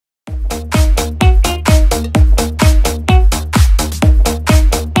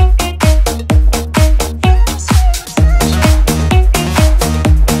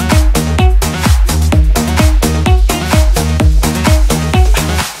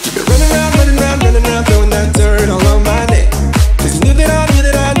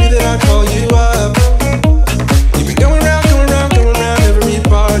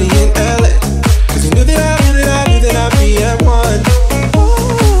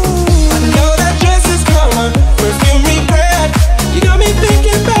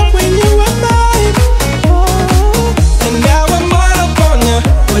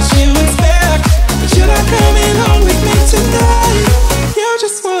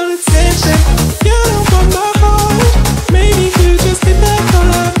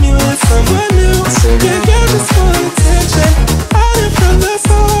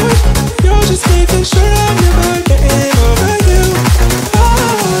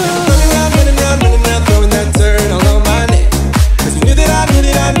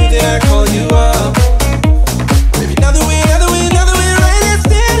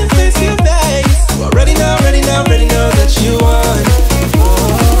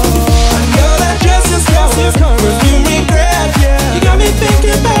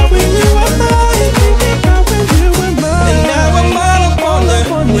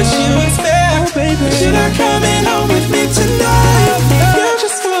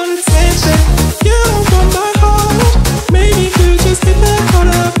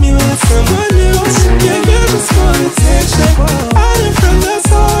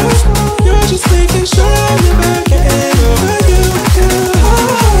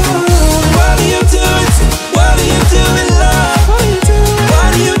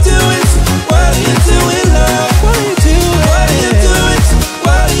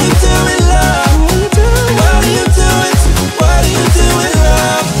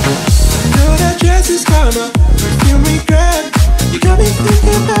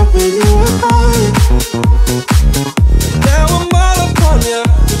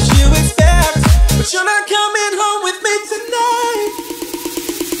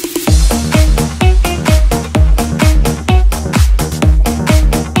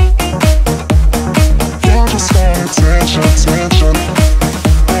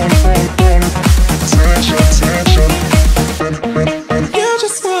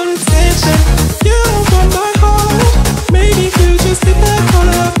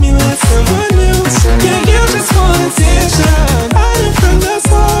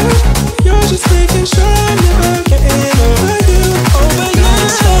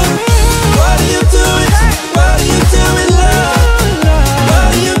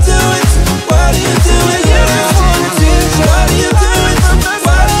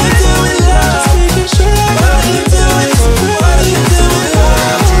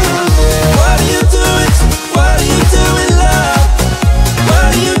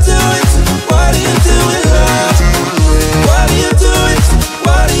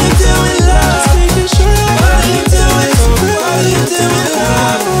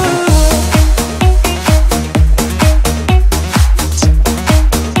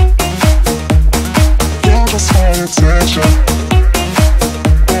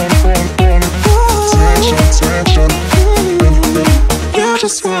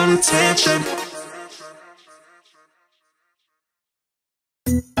just want attention.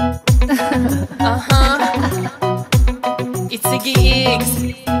 It's Iggy Iggs.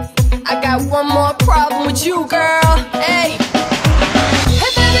 I got one more problem with you, girl. Hey.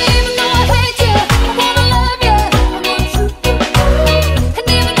 Hey, baby, even though I hate you, I wanna love you. I want you. And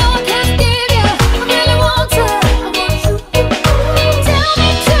even though I can't give you, I really want to. I want you. Tell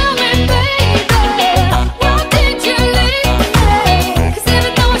me, baby, why did you leave me? 'Cause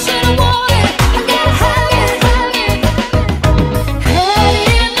even though I should've wanted, I gotta have it. Head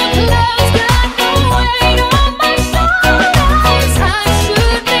in the clouds, got no weight on my shoulders. I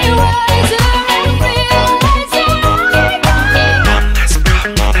should be wiser and realize that I got one less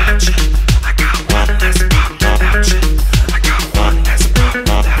problem without you. I got one less problem without you. I got one less problem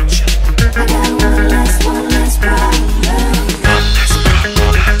without you. One less problem without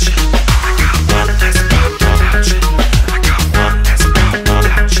you. I got one less problem without you. I got one less problem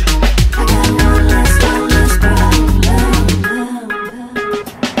without you. I got one less problem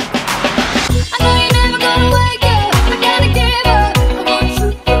I know you're never gonna wake up, I gotta give up, I want you.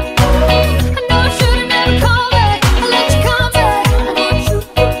 I know I should've never called back, I let you come back, I want you.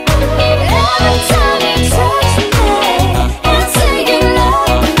 Every time you touch me and say you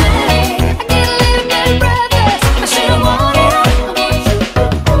love me, I get a little bit breathless, I should've wanted, I want you.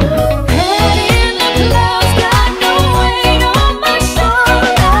 Head in the clouds, got no weight on my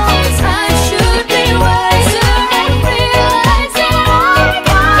shoulders. I should be wiser and realize that I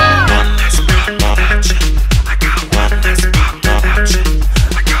got one less problem without you. I got one less problem without you.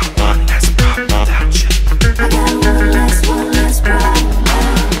 I got one less problem without you. I got one less problem.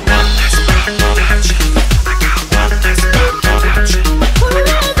 One less problem without you. I got one less problem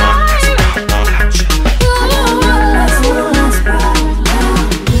without you. One less problem without you.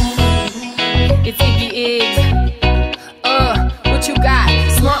 It's Iggy Iggs. What you got?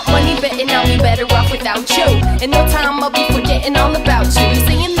 Smart money betting I'll be better off without you. In no time I'll be forgetting all about you. You're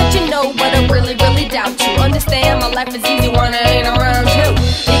saying that you know, but I really, really doubt you. Understand my life is easy when I ain't around you.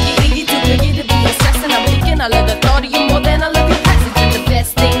 Iggy Iggy, too biggy to be a stress, and I'm thinking I love the thought of you more than I love your presence. And the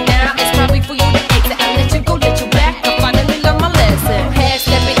best thing now is probably for you to exit. I let you go, let you back. I finally learned my lesson. Half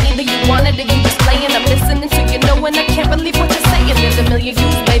stepping, either you want it or you just playing. I'm listening to you know, and I can't believe what you're saying. There's a million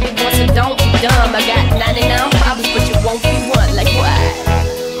views, baby boy, so don't be dumb. I got 99 problems, but you won't be one. Like what?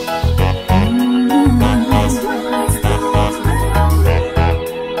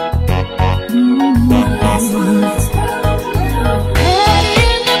 Head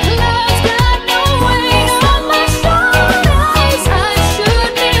in the clouds, got no weight on my shoulders. I should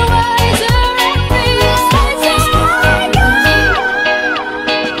be wiser and realize that I got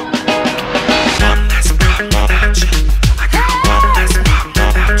One less problem without you. I got one less problem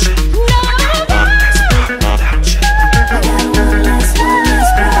without you. One less problem without you. I got one less problem without you.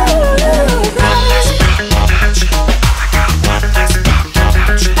 I got one less problem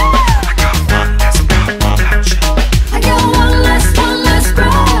without you. I got one less problem without you. I got one less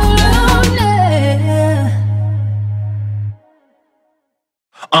problem, yeah.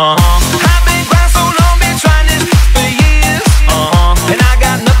 I've been grind so long, been trying this for years. And I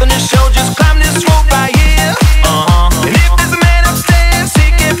got nothing to show, just climb this rope right here. And if there's a man upstairs,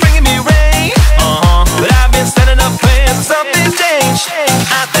 he can bring me rain. But I've been setting up plans, and something's changed.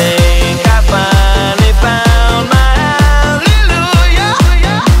 I think I finally found my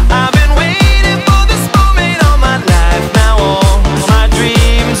hallelujah. I've been waiting for this moment all my life. Now all my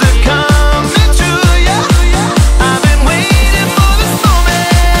dreams are coming true. I've been waiting for this moment.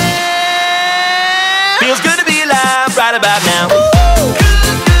 Feels good to be alive right about now. Good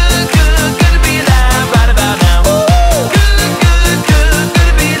to be alive right about now. Good to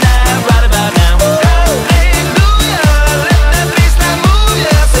be alive right about now. Hallelujah, let that bassline move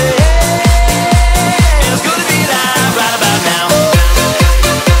ya. Say, feels good to be alive right about now.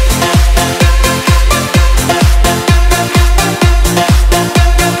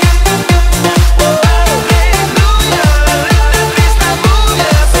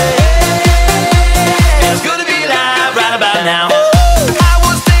 Feels good to be alive right about now.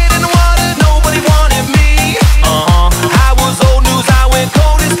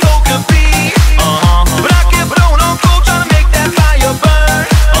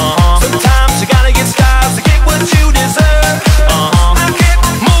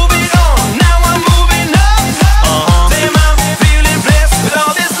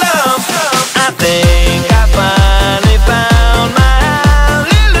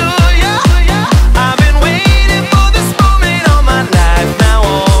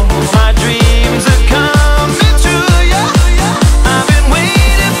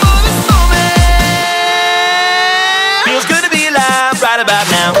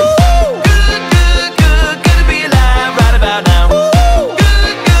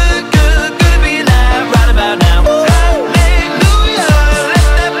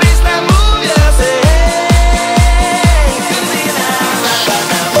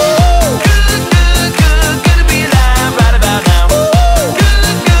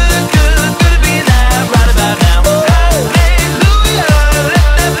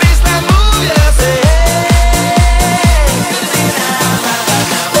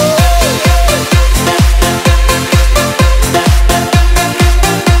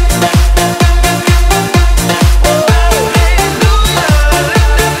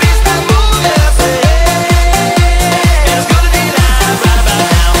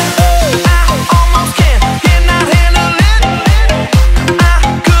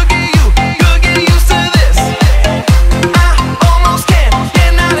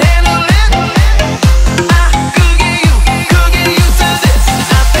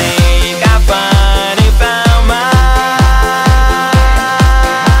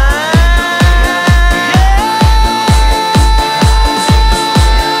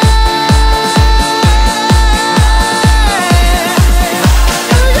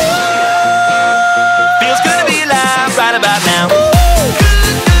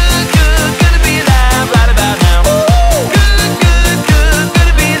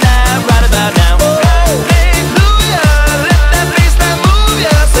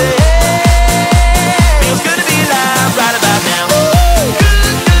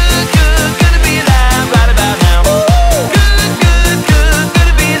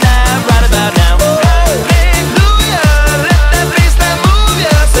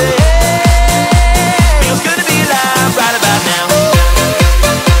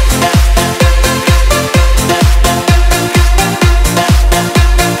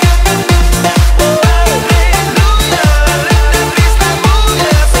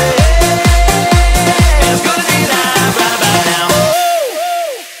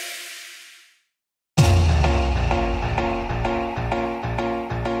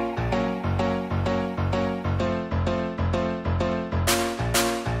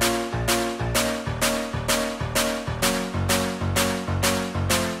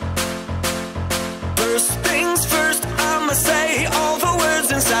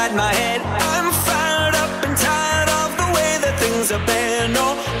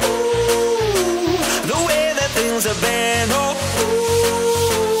 things have been. Oh, ooh.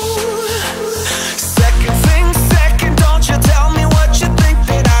 Second thing, second, don't you tell me what you think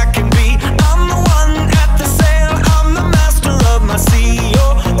that I can be. I'm the one at the sail, I'm the master of my sea.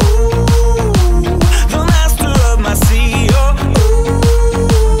 Oh, ooh, the master of my sea. Oh, ooh.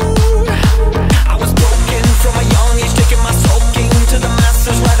 I was broken from a young age, taking my soaking to the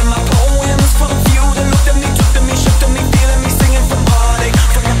masters, writing my poems for the few that looked at me, took to me, shook to me, feeling me, singing from heartache,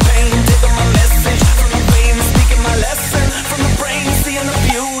 from the pain, taking my message from the veins, speaking my lesson from the brain, seeing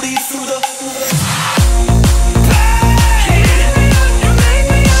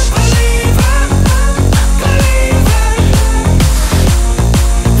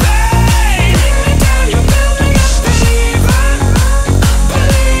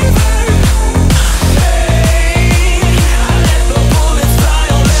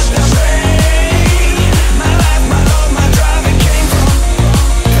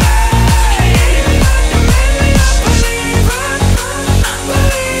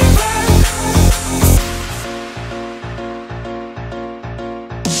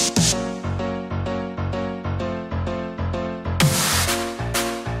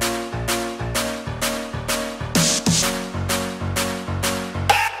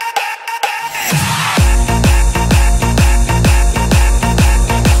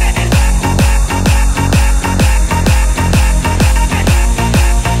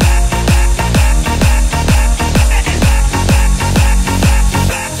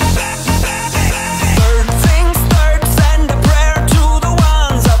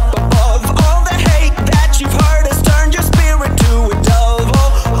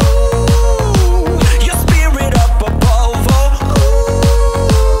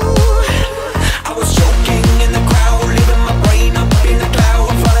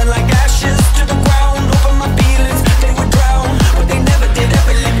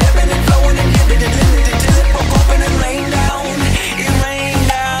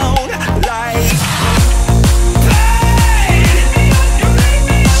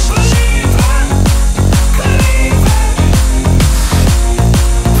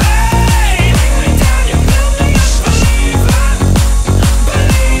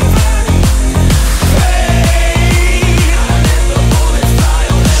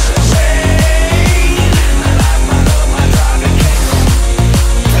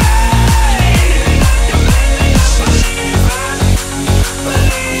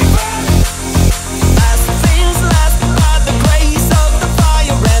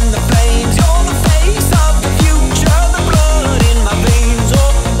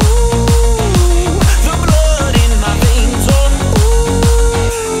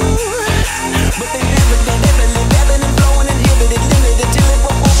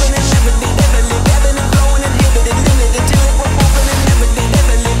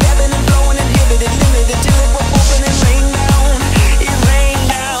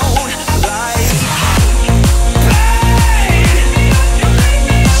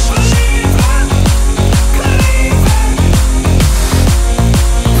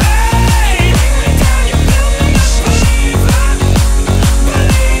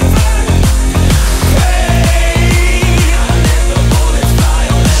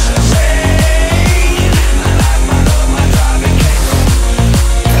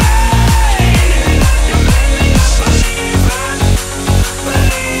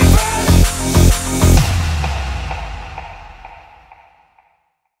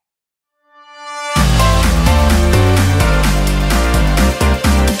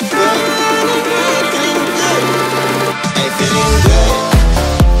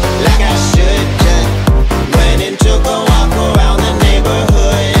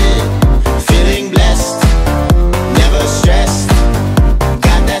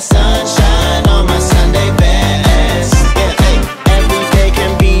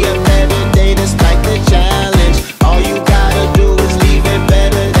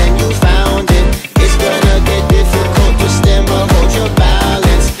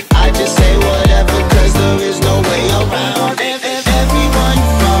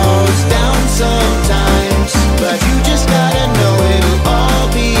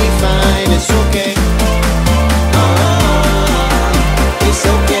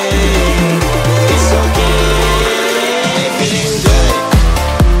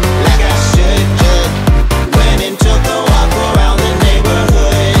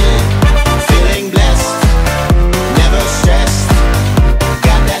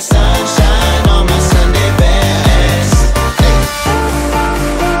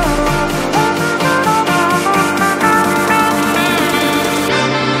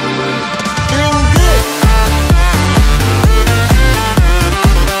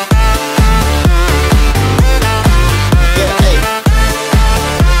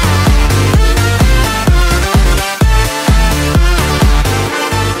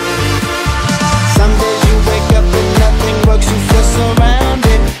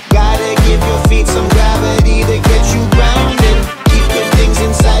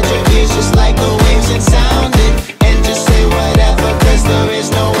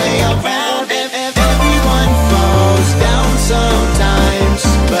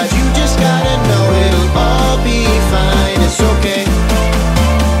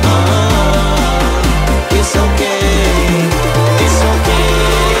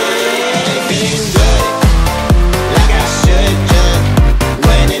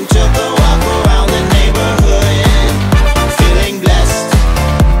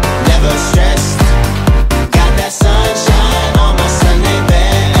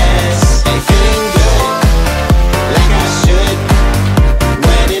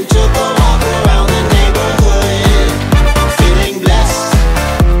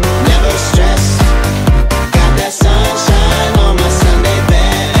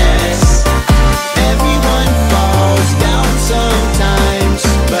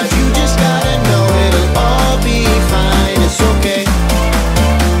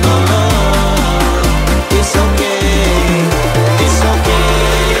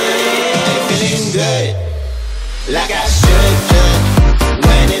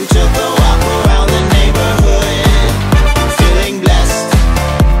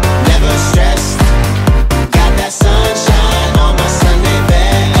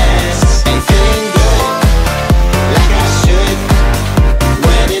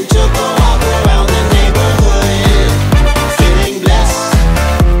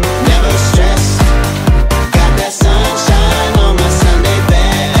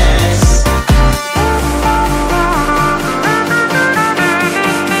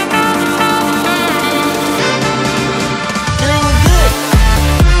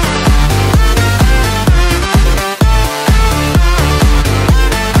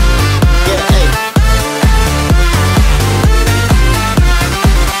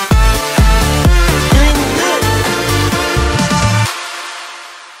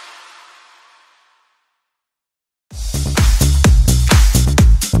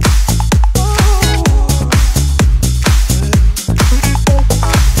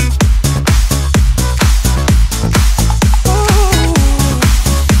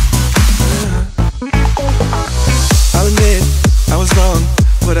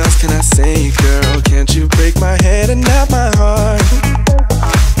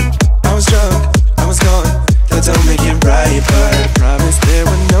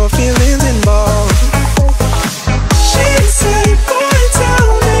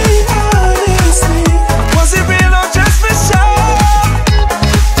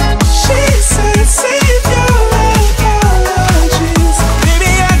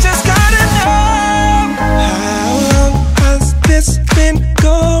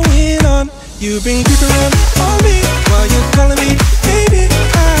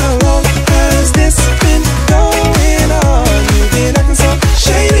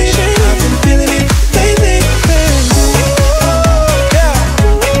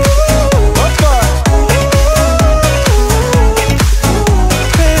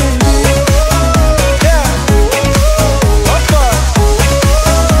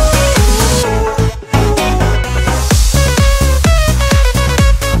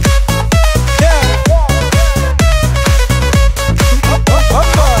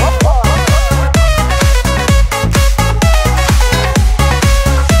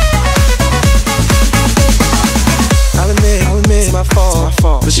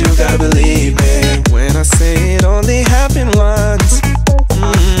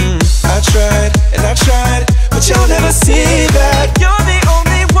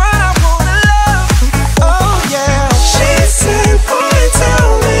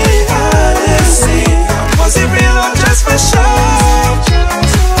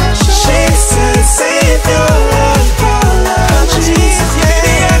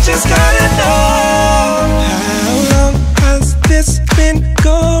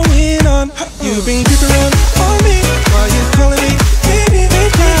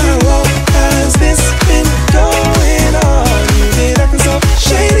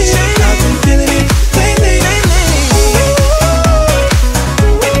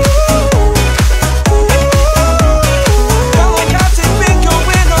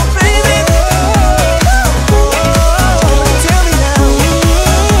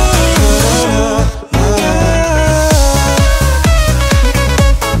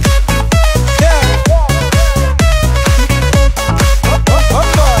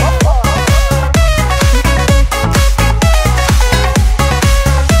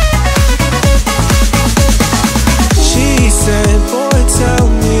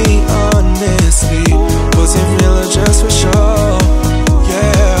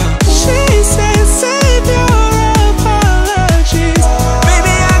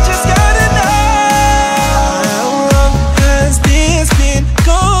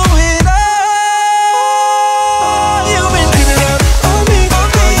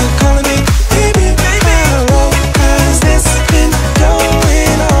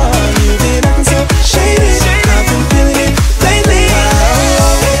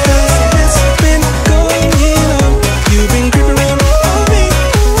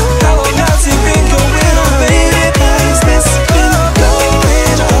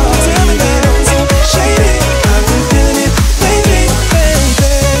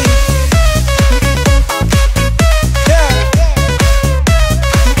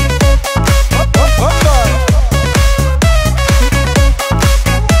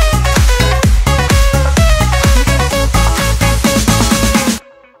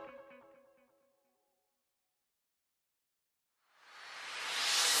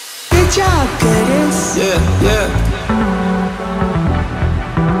job, Curtis. Yeah.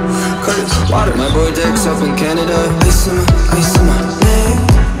 Curtis, water. My boy Dex up in Canada. Ice on my neck.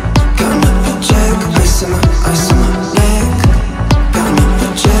 Got another check. Ice on my neck. Got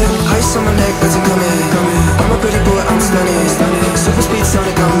another check. Ice on my neck, that's it coming. I'm a pretty boy, I'm stunning. Super speed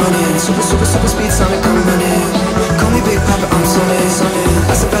Sonic, I'm running. Super speed Sonic, I'm running. Call me Big Papa, I'm Sonic.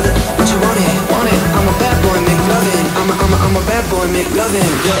 I said, brother, what you want it? I'm a bad boy, make lovin'. I'm a bad boy, make lovin'.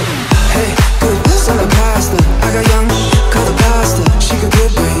 Hey, good, sell a pasta. I got young, call the pasta. She could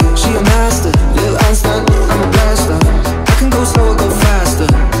good brain, she a master. Lil Einstein, I'm a blaster. I can go slow or go faster.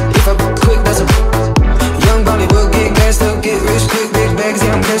 If I quick, that's a young Bonnie will get gassed up, get rich quick, big bags,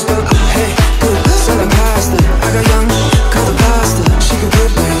 yeah, I'm cashed up. Hey, good, sell a pasta. I got young, call the pasta. She could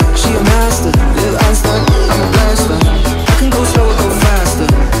good brain, she a master. Lil Einstein, I'm a blaster. I can go slow or go faster.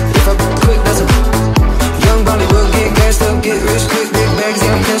 If I quick, that's a young Bonnie will get gassed up, get rich quick, big bags,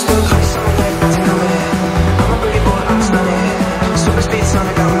 yeah, I'm cashed up. I'm a pretty boy, I'm stunning. Super speed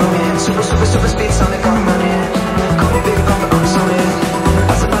Sonic, I'm running. Super speed Sonic, I'm running. Call me Big Papa, I'm Sonic.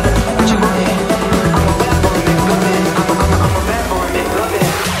 That's about it, what you want it? I'm a bad boy, make lovin'. I'm a bad boy, make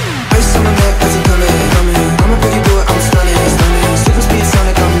lovin'. Ice on my neck, that's it coming. I'm a pretty boy, I'm stunning. Super speed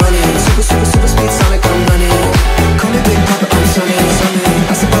Sonic, I'm running. Super speed Sonic, I'm running. Call me Big Papa, I'm Sonic.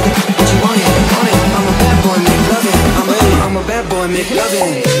 That's about it, what you want it? I'm a bad boy, make lovin'. I'm a bad boy, make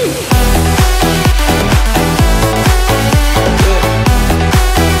lovin'.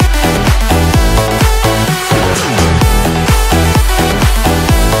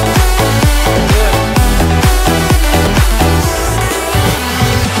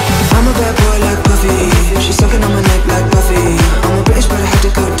 I'm a bad boy like Puffy. She's sucking on my neck like Buffy. I'm a British but I had to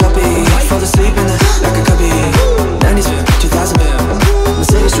go dumpy. Fall asleep in the like a cubby. 90s whip, 2000 whip,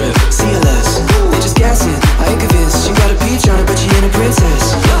 Mercedes drip, CLS. They just gassing, I ain't convinced. She got a peach on her but she ain't a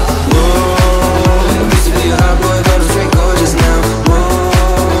princess. Whoa, used to be a hot boy but I'm straight gorgeous now.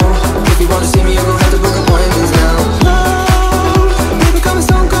 Whoa, if you wanna see me you gon' have to book appointments now. Whoa, baby coming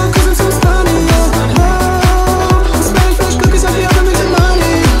stone cold cause I'm so stunning. Whoa, I'm smelling fresh cookies off the oven with your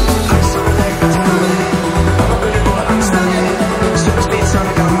money. Super speed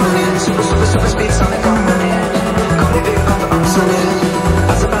Sonic, I'm running. Super speed Sonic, I'm running. Call me Big Papa, I'm Sonic.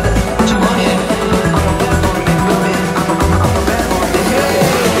 That's about it, what you want it? I'm a bad boy, make lovin'. I'm a bad boy, make lovin'.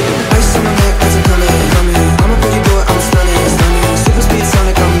 Ice on my neck, that's it coming. I'm a pretty boy, I'm stunning. Super speed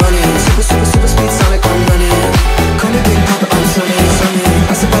Sonic, I'm running. Super speed Sonic, I'm running. Call me Big Papa, I'm Sonic.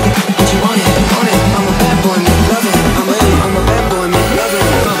 That's about it, what you want it? I'm a bad boy, make lovin'. I'm a bad boy, make lovin'.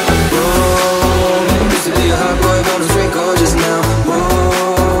 Whoa, used to be a hot boy, but I'm straight gorgeous now.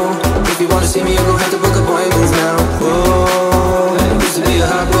 Whoa, if you wanna see me, you gon' have to book appointments now. Whoa, used to be a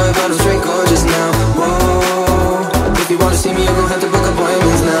hot boy, but I'm straight gorgeous now. Whoa, if you wanna see me, you gon' have to book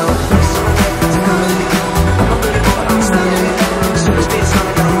appointments now. I'm a pretty boy, I'm stunning. Super speed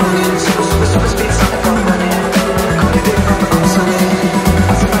Sonic, I'm running. Super speed Sonic, I'm running. Call me Big Papa, I'm Sonic.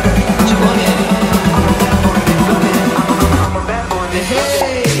 That's about it, what you want it? I'm a bad boy, make lovin'. I'm a bad boy, make hey.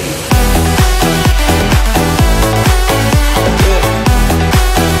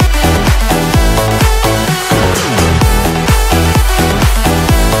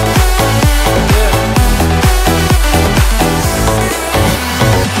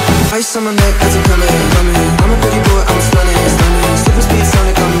 Ice on my neck, that's it coming. I'm a pretty boy, I'm stunning. Super speed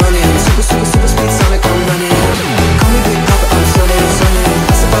Sonic, I'm running. Super speed Sonic, I'm running. Call me Big Papa, I'm Sonic.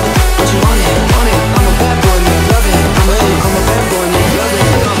 That's about it, what you want it? I'm a bad boy, make lovin'. I'm a bad boy, make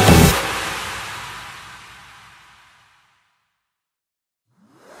lovin'.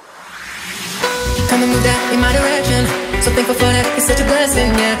 Come and move that in my direction. So thankful for that, it's such a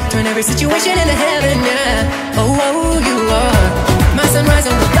blessing, yeah. Turn every situation into heaven, yeah. Oh, you are my sunrise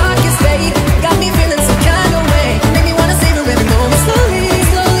on the darkest day. Got me feeling some kind of way. Make me wanna savor every moment slowly.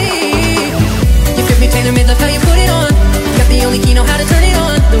 You fit me, tailor-made, love how you put it on. Got the only key, know how to turn it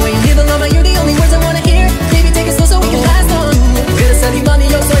on. The way you live alone, you're the only words I wanna hear. Baby, take it slow so we can last on. Eres el imán y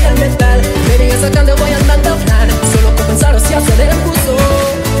yo soy el metal. Baby, sacando voy andando plan. Solo con pensar se acelera el pulso.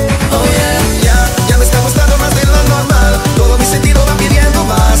 Oh yeah. Ya me está gustando más de lo normal. Todo mi sentido va pidiendo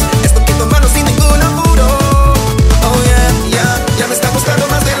más. Esto que tomando sin ningún apuro.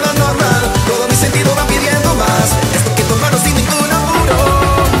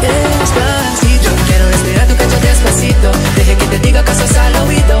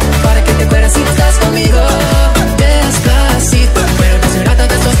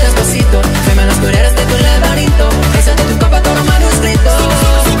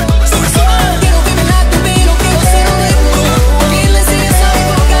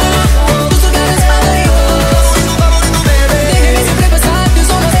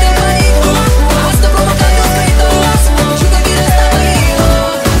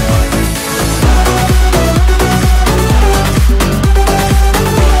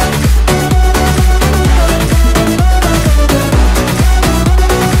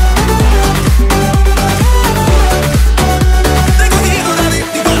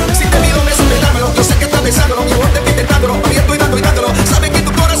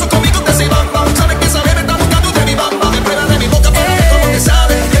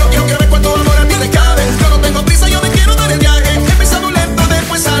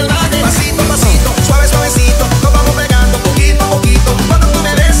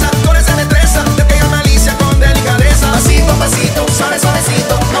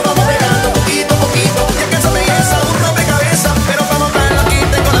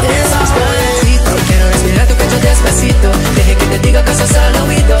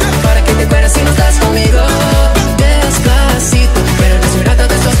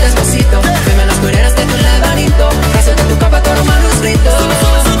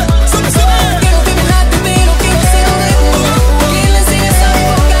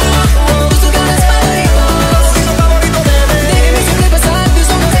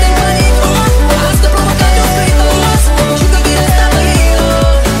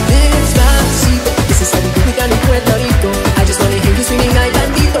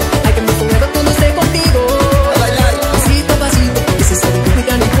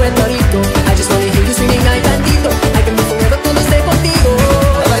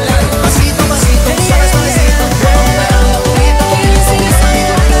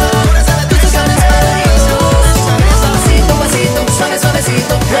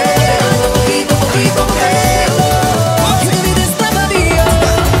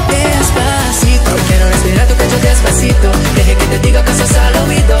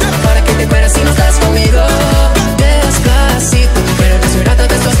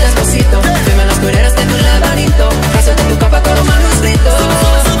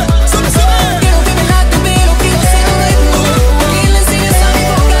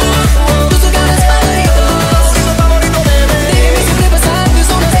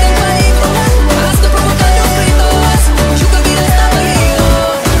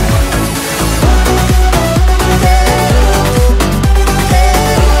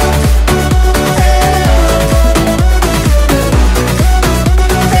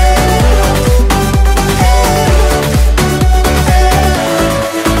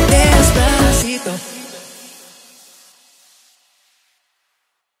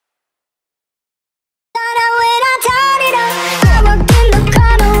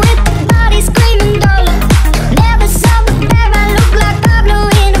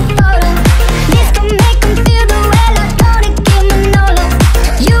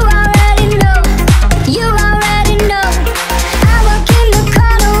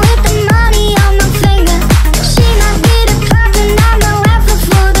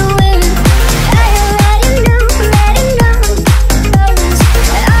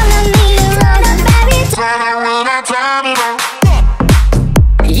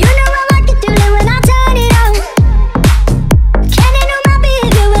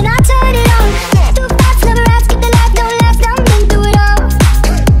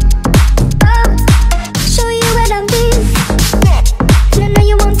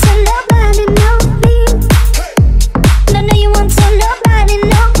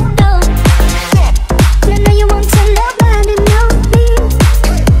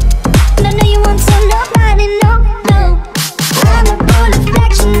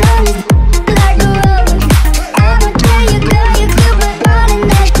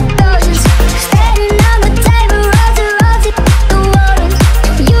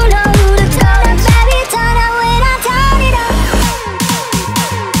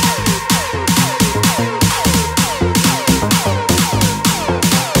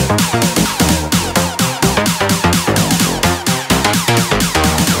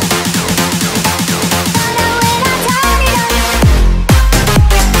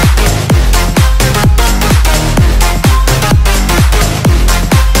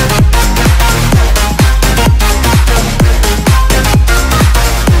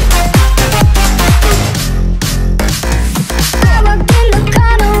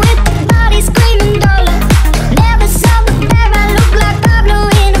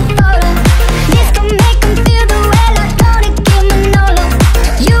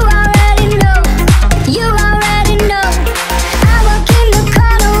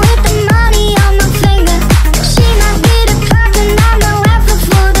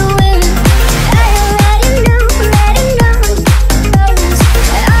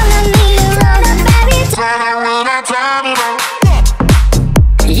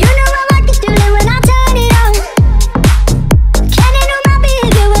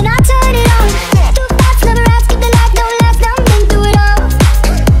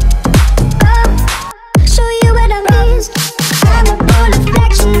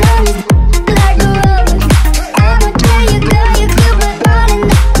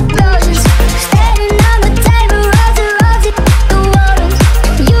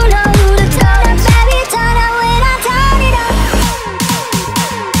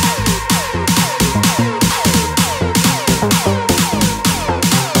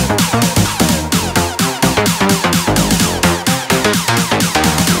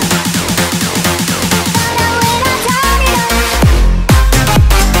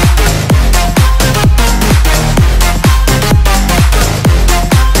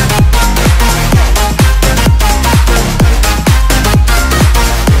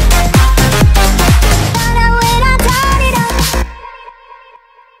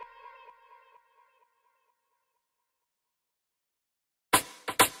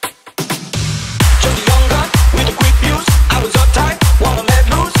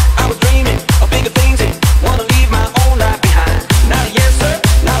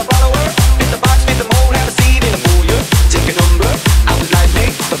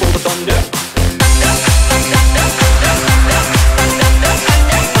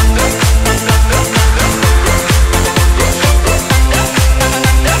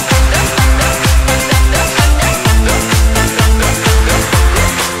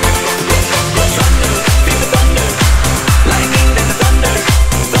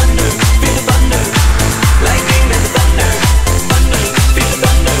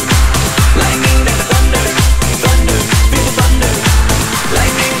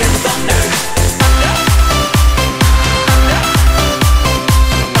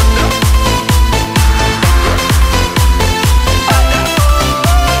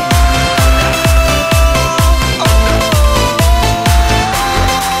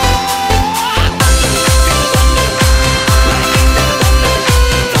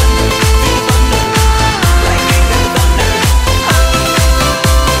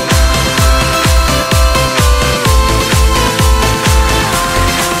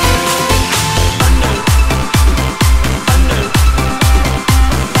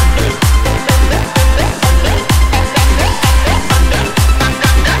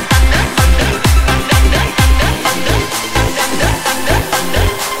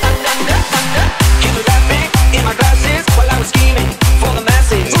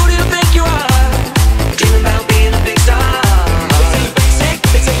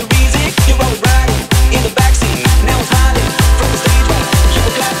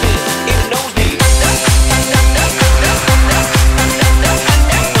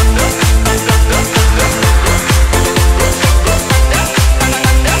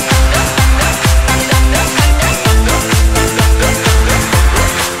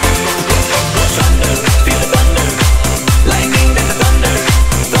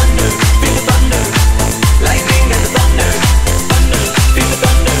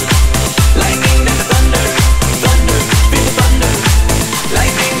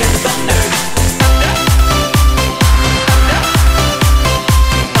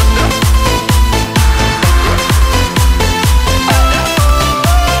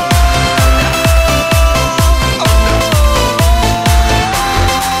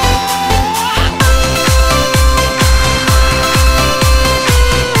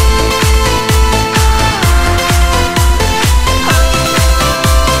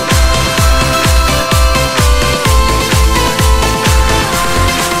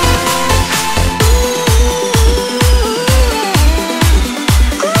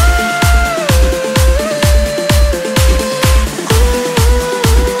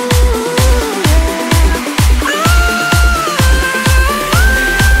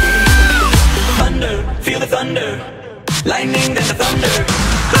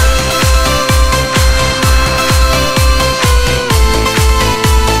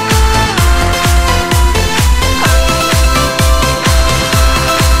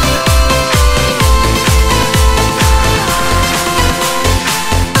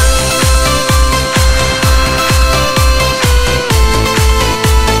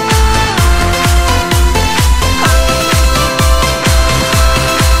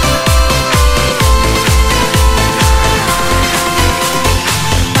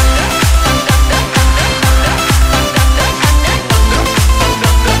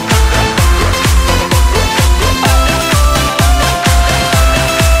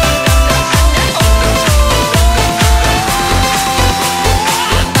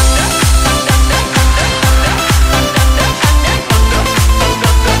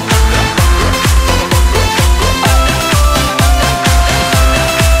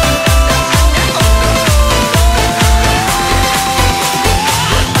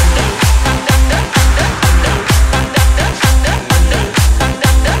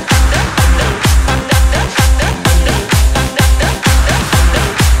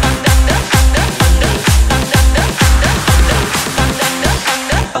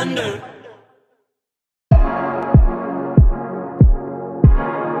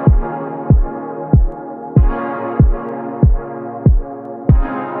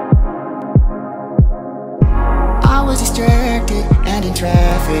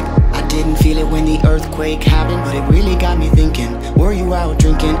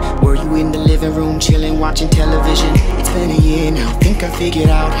 Were you in the living room chilling, watching television? It's been a year now, think I figured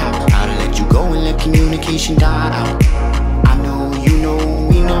out how to let you go and let communication die out. I know, you know,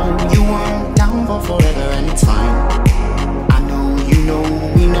 we know you weren't down for forever and it's fine. I know, you know,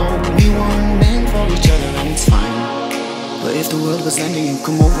 we know we weren't meant for each other and it's fine. But if the world was ending, you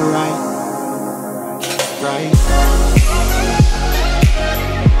come over, right? Right?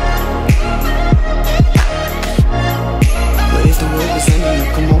 But if the world was ending,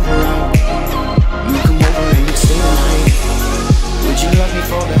 you come over, right? You come over and you'd stay the night. Would you love me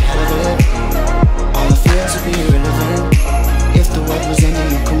for the hell of it? All the fears would be irrelevant. If the world was ending,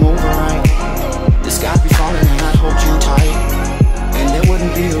 you come over, right? The sky'd be falling and I'd hold you tight. And there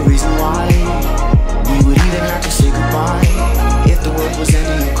wouldn't be a reason why we would even have to say goodbye. If the world was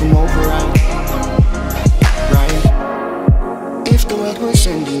ending, you come over, right? Right? If the world was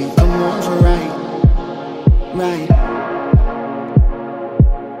ending, you come over, right? Right?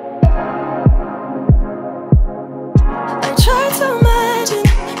 I tried to imagine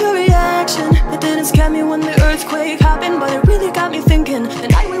your reaction. It didn't scare me when the earthquake happened, but it really got me thinking. The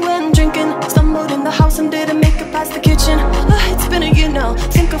night we went drinking, stumbled in the house and didn't make it past the kitchen. It's been a year now,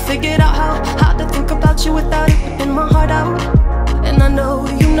 think I figured out how to think about you without it ripping my heart out. And I know,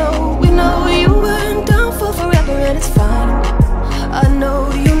 you know, we know you weren't down for forever and it's fine. I know,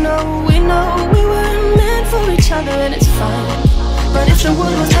 you know, we weren't meant for each other and it's fine. But if the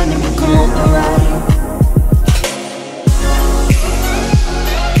world was ending, you come over, right?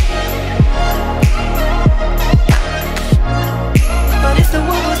 But if the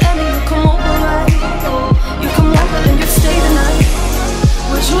world was ending, you come over, right? You come over and you stay the night.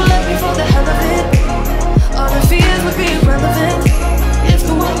 Would you let me for the hell of it? All the fears would be irrelevant. If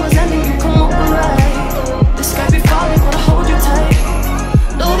the world was ending, you come over, right? The sky be falling, wanna hold you tight.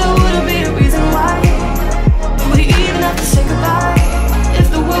 No, there wouldn't be a reason why would we even have to say goodbye. If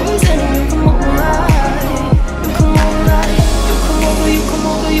the world was ending, you come over, right? You come over, right? You come over, you come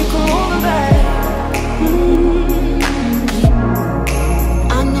over, you come over, right?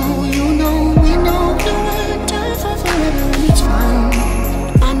 I know, you know, we know you weren't down for forever and it's fine.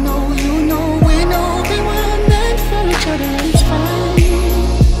 I know, you know, we weren't meant for each other and it's fine.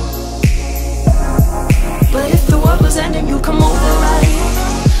 But if the world was ending, you come over, right?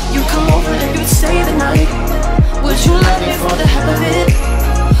 You come over and you'd stay the night. Would you love me for the hell of it?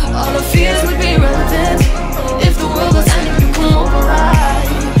 All the fears would be irrelevant. If the world was ending, you come over, right?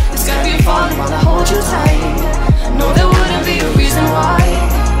 The sky be falling while I hold you tight. No, there wouldn't be a reason why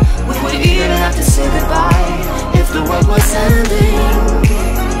we would even have to say goodbye. If the world was ending,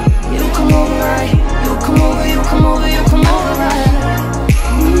 you come over, right? You come over, you come over, you come over, right?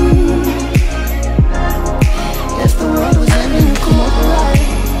 If the world was ending, you come over, right?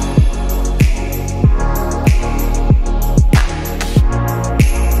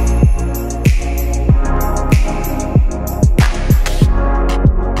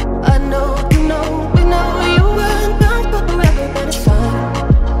 I know, you know, we know you weren't down for forever, but it's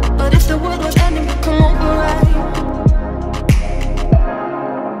fine. But if the world was ending, you come over, right?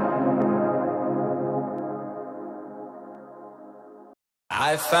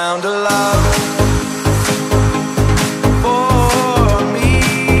 I found a love for me,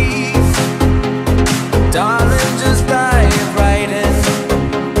 darling, just dive right in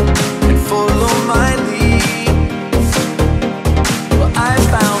and follow my lead. Well, I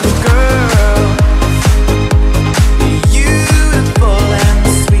found a girl, beautiful and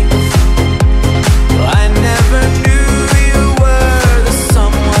sweet. Well, I never knew you were the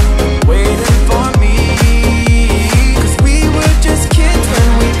someone waiting for me, 'cause we were just kids when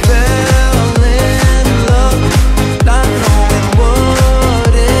we fell in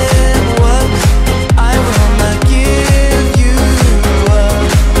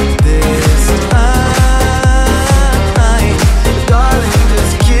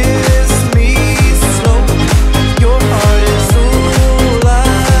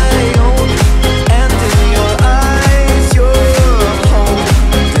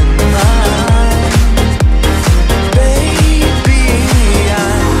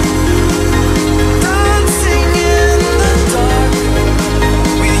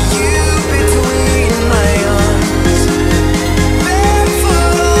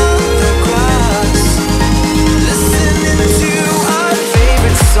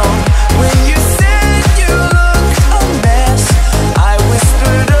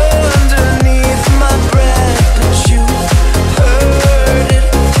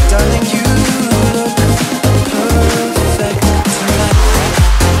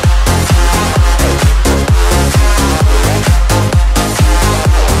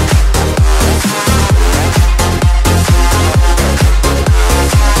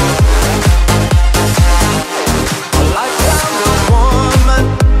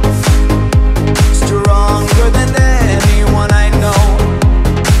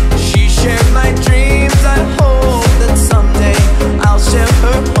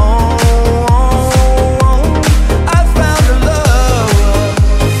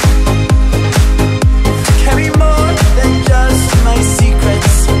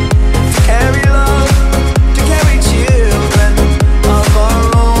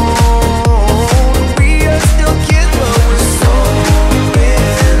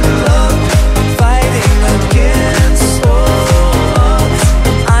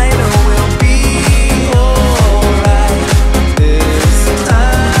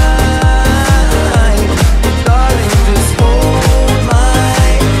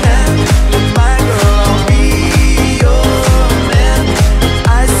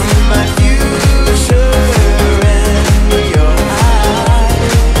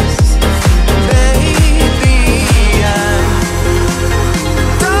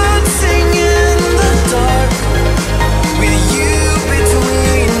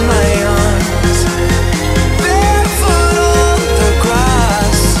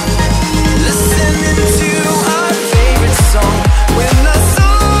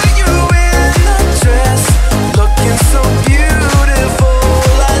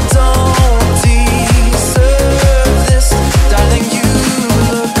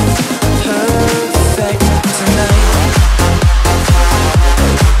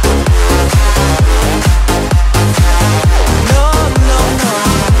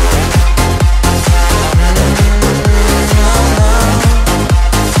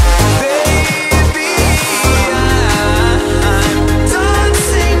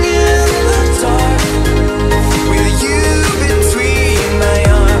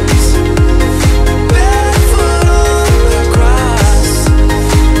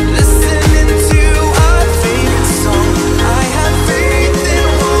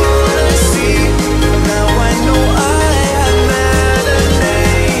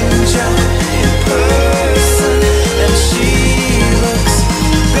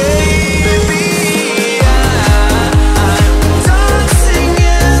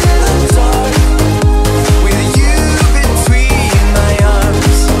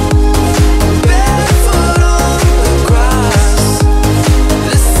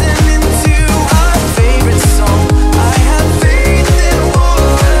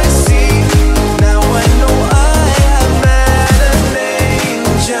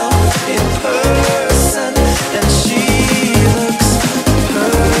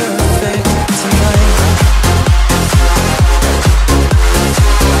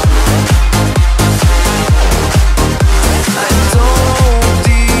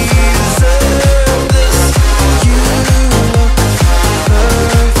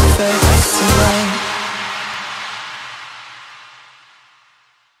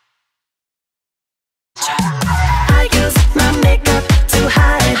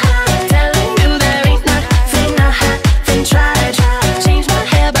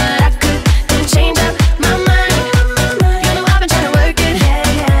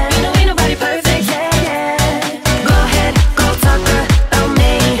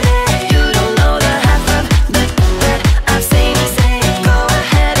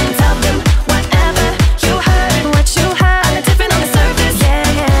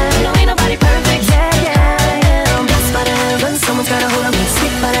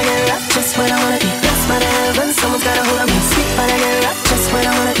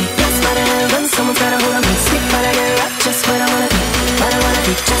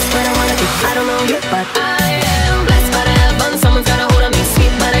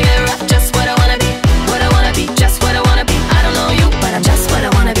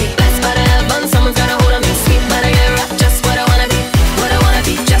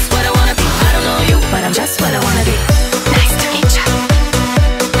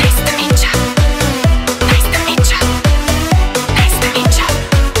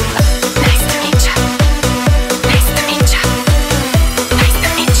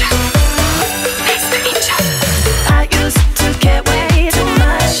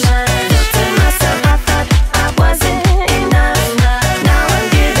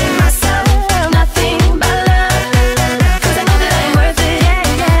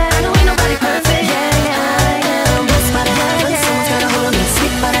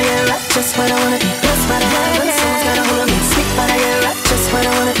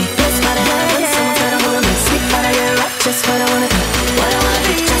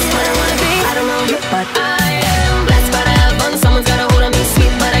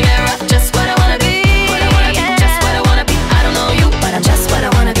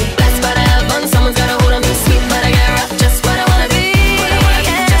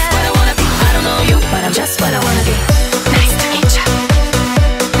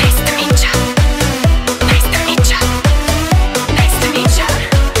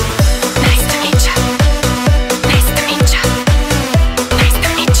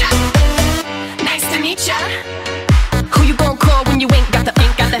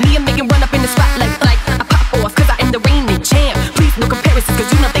cause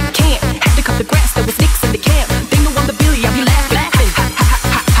you know they can't. Had to cut the grass, there was sticks in the camp. They know I'm the Billy, I'll be laughing.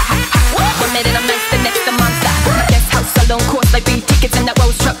 1 minute I'm nice, the next a monster. My guest house alone course like 3 tickets in that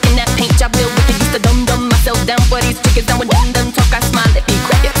Rolls truck in that paint job built with the used to dumb myself down for these chickens. And when done talk, I smile at me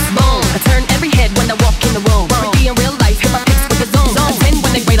crickets. Boom, I turn every head when I walk in the room. Ricky in real life, hip hop picks with the zone. I win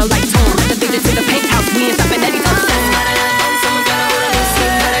when they rate a light tone. The digits in the penthouse, we ain't stopping anytime soon. Someone's gotta hold on,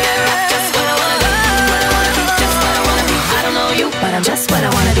 just what I wanna be, what I wanna be, just what I wanna be. I don't know you, but I'm just what I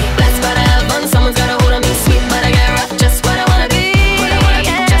wanna be. Let's go to have fun. Someone's gotta hold on me, sweet, but I get rough. Just what I wanna be, what I wanna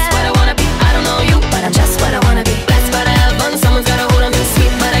be, just what I wanna be. I don't know you, but I'm just what I wanna be. Let's go to have fun. Someone's gotta hold on me,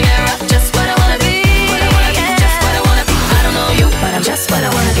 sweet, but I get rough. Just what I wanna be, what I wanna be, just what I wanna be. I don't know you, but I'm just what I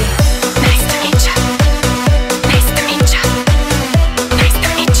wanna be. Nice to meet ya. Nice to meet ya. Nice to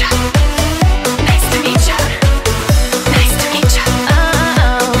meet ya. Nice to meet ya. Nice to meet ya.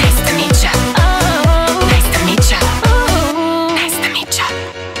 Oh, nice to meet ya. Oh, nice to meet ya. Oh, nice to meet ya.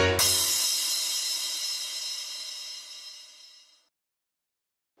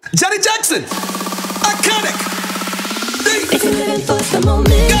 Janet Jackson, iconic. If you're living for the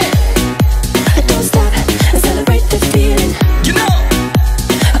moment, don't stop and celebrate the feeling. You know,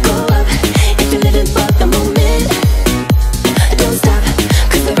 Go up if you're living for the moment. Don't stop,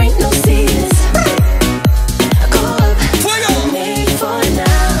 cause there ain't no ceilings. Go up, fuego. made for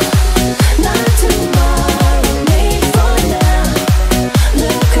now, not tomorrow. Made for now.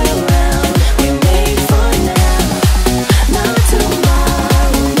 Look around, we're made for now, not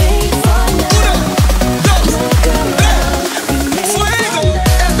tomorrow. Made for now. Uno, dos, Look around, we're made for fuego.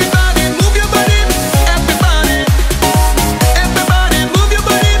 now.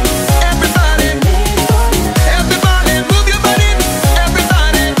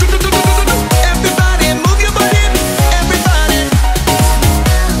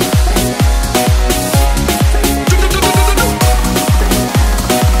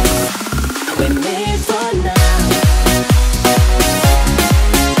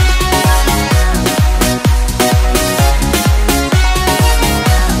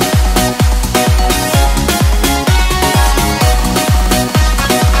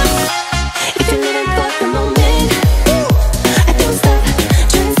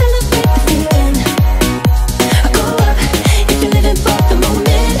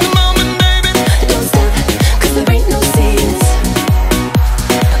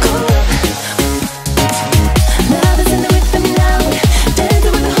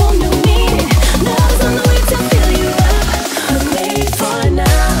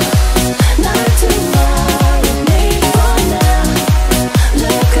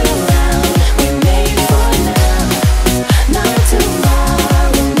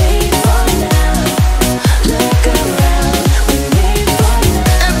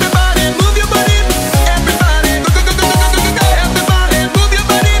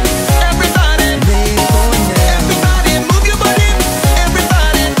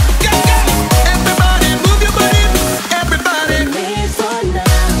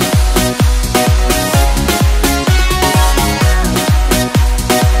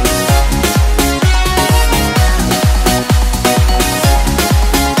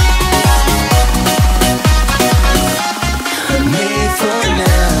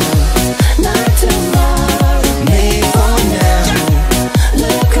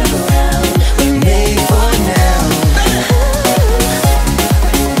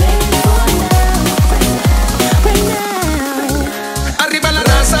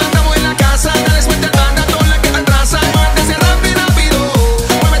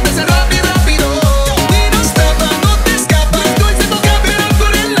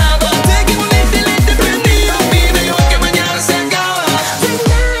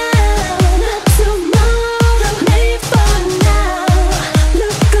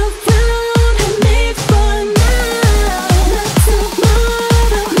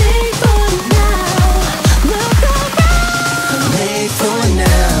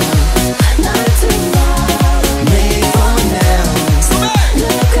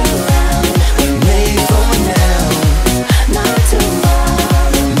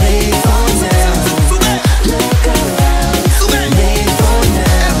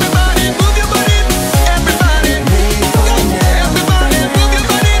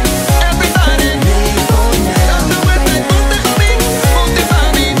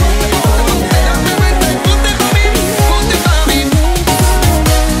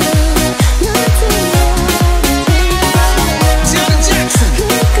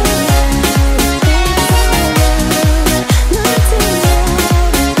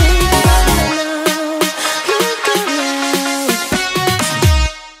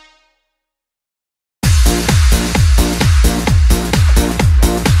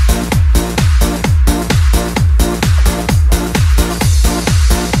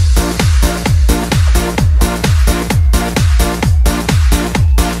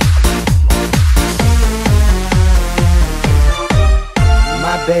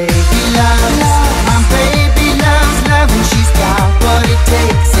 baby loves love, and she's got what it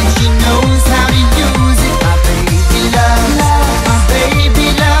takes, and she knows how to use it. My baby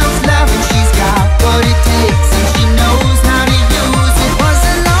loves love, and she's got what it takes, and she knows how to use it. Was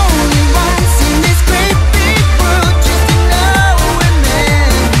alone once in this great big world, just to know and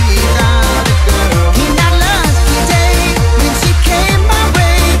then without a girl. In that lucky day when she came my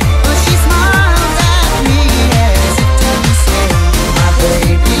way, but she smiled at me as if to say, my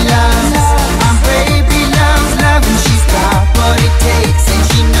baby loves love, and she's got what it takes, and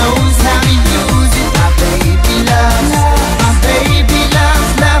she knows how to use it. My baby loves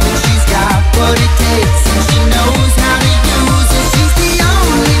love, and she's got what it takes, and she knows how to use it. She's the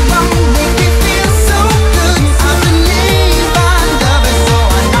only one make me feel so good. I believe I love her, so I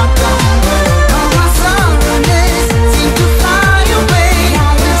knock on her. All my sorrows seem to fly away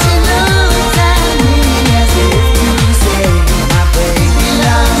when she looks at me as if to say, my baby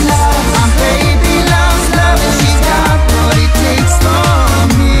loves love, and she's got what it takes for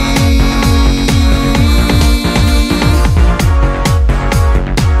me.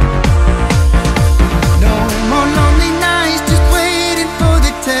 No more lonely nights just waiting for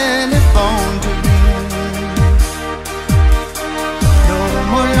the telephone to ring. No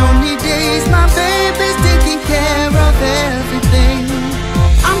more lonely days, my baby's taking care of everything.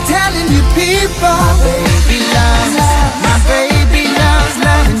 I'm telling you people, my baby loves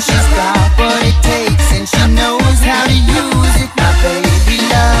love, and she's got what it takes, and she knows how to use it. My baby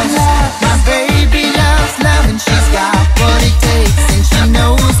loves love, and she's got what it takes, and she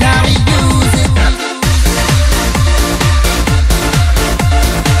knows how to use it.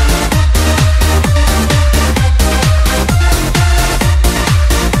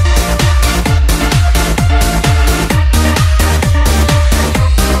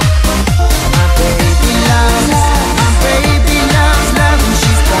 My baby loves love, and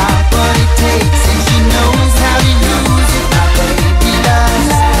she's got what it takes, and she knows how to use it. My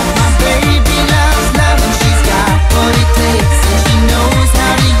baby loves love, and she's got what it takes, and she knows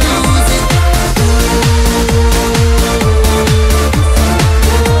how to use it.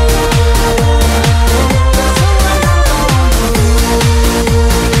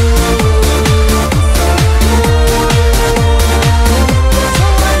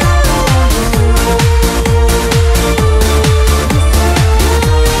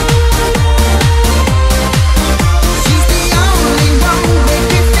 She's the only one make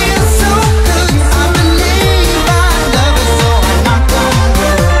me feel so good. I believe I love her, so I knock on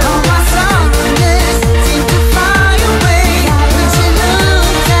her. All my sorrows seem to fly away when she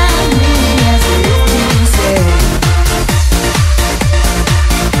looks at me as if to say,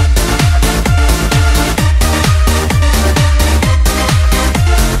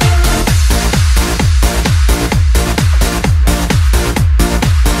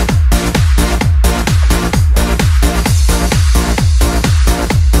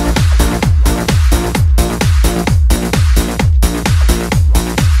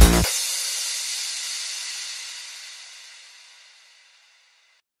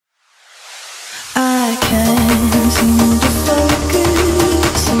 I can't seem to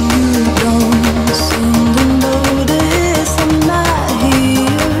focus, and you don't seem to notice I'm not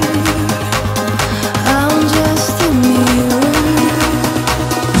here. I'm just a mirror.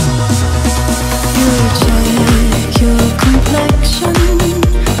 You check your complexion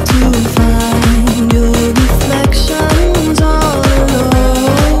to find your reflections all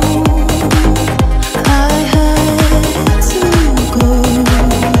alone. I had to go.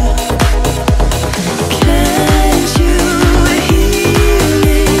 Can't you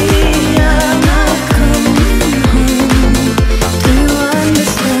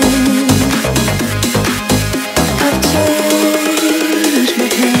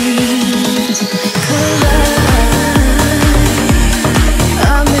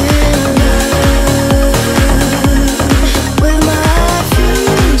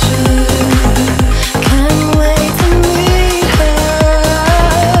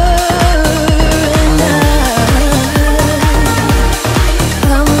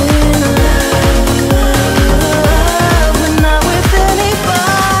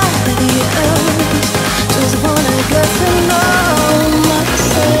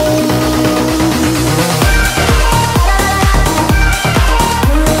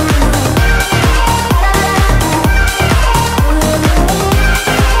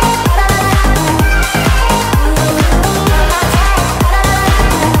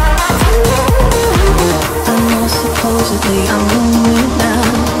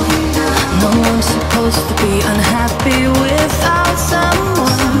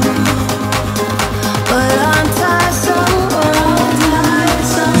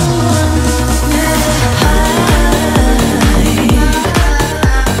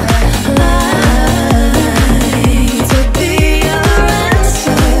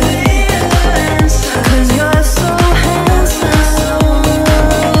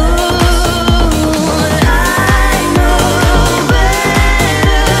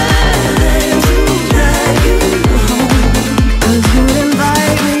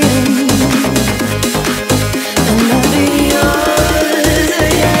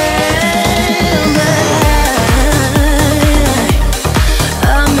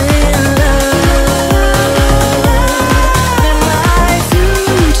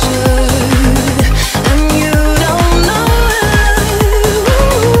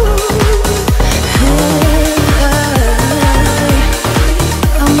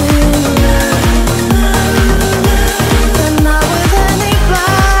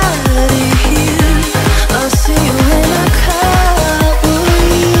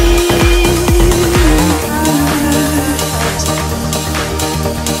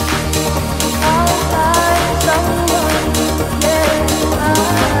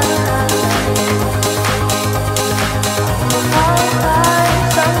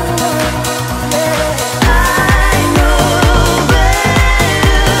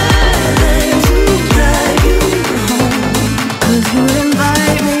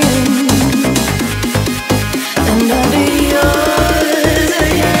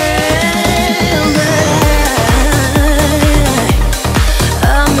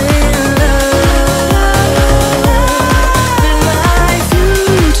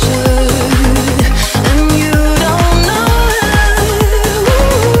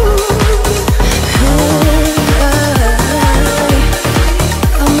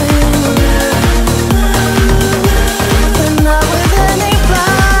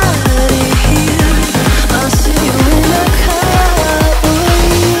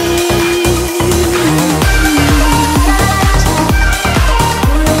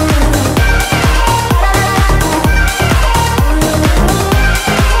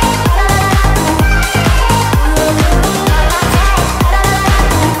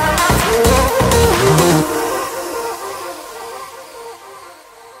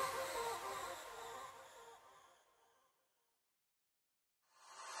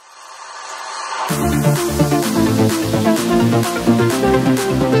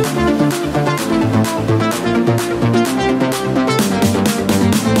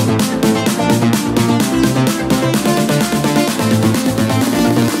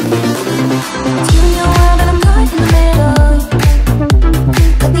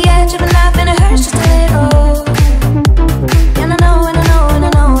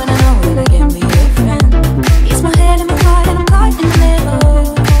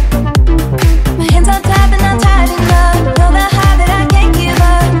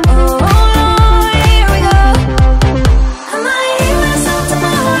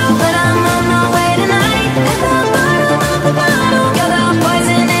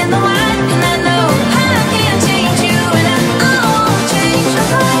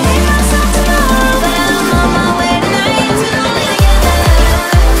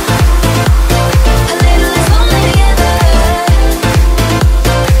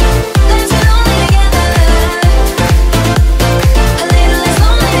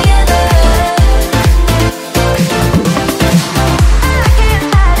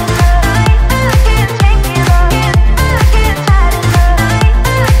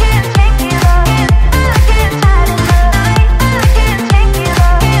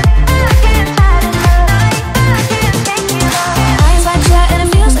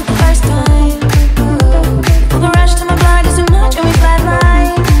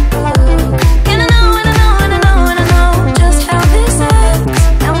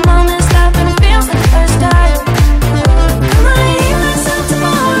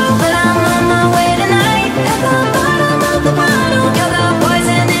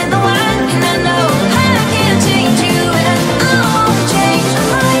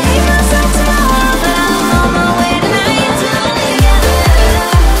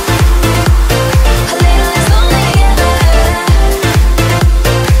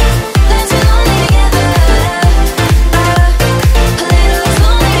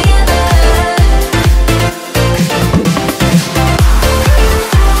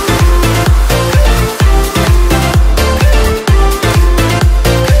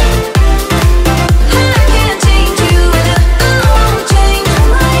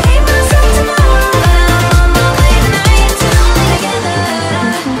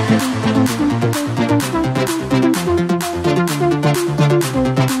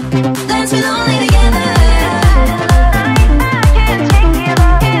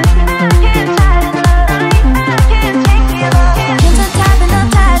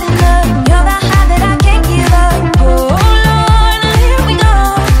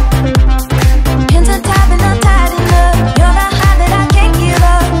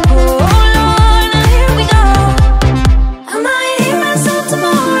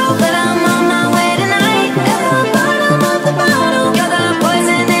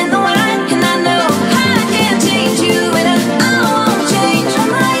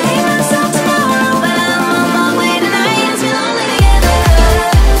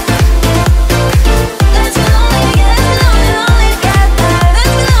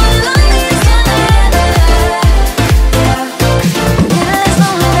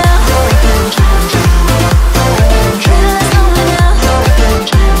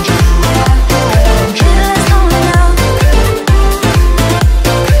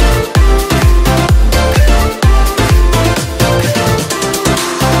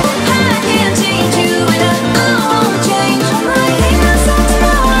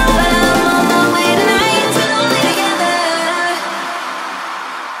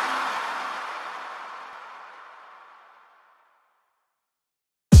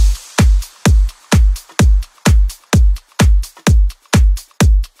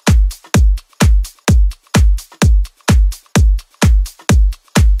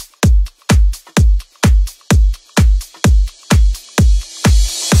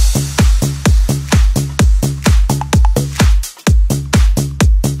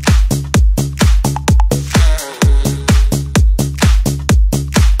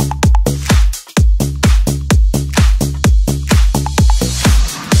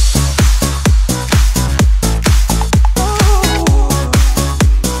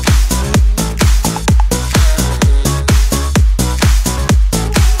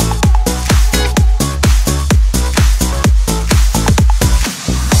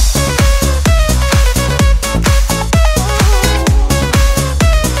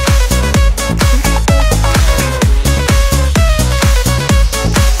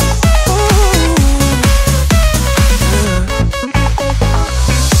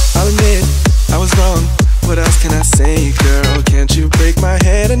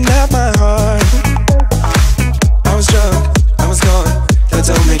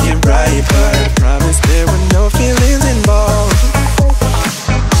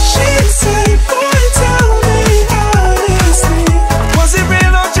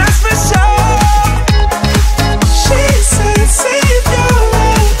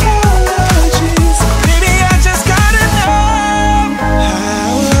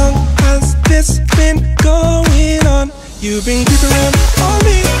You've been creeping around on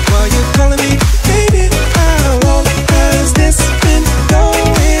me while you're calling me baby. How long has this been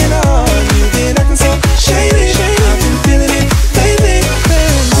going on? You've been acting so shady. I've been feeling it lately.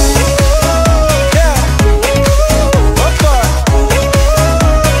 Yeah. What for?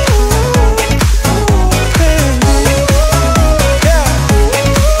 Yeah.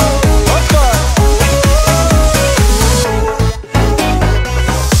 What for?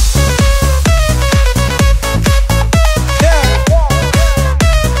 Yeah.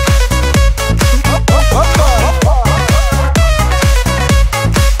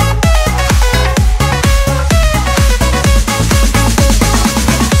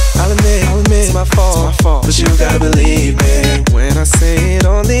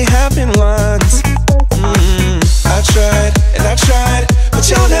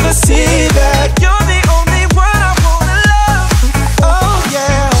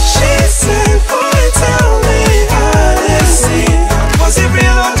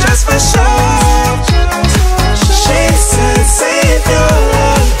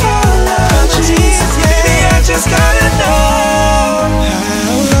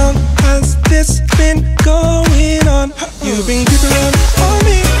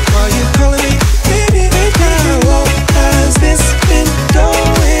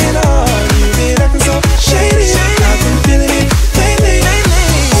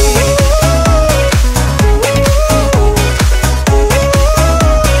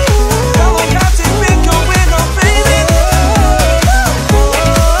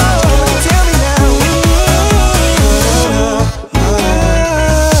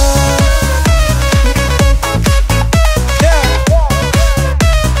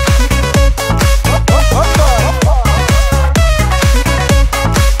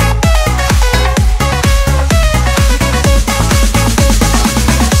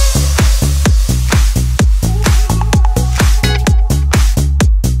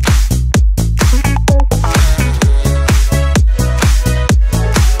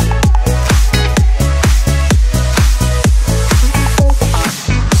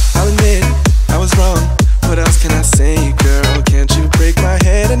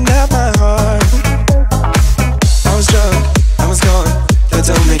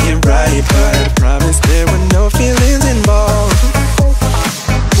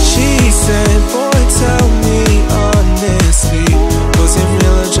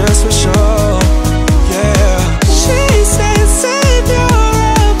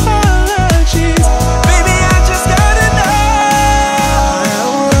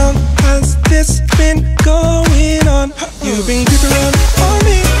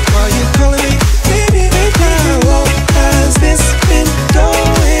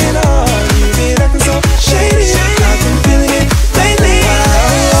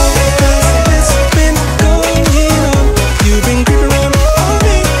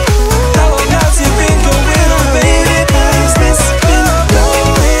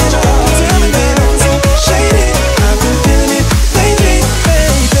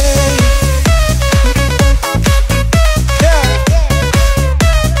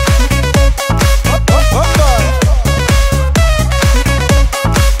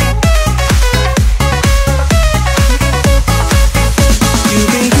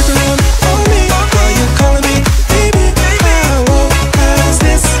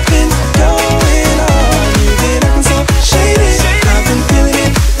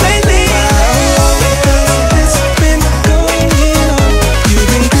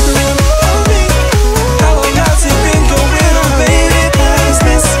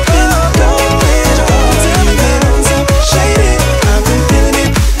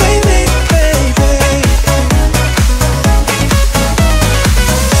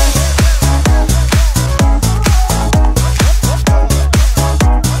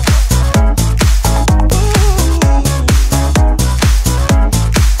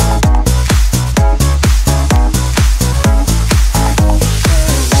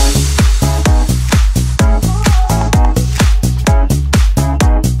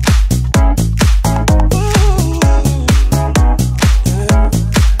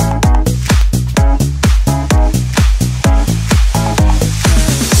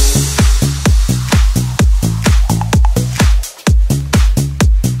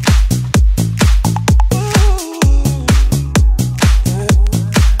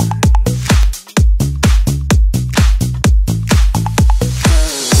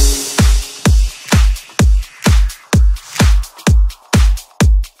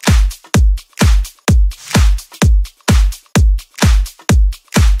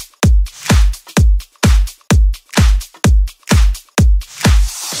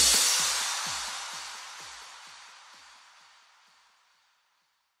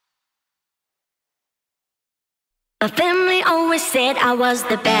 My family always said I was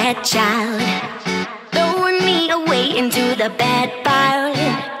the bad child, throwing me away into the bad pile.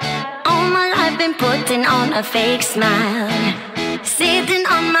 All my life been putting on a fake smile, sitting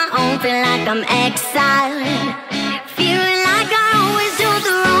on my own, feel like I'm exiled, feeling like I always do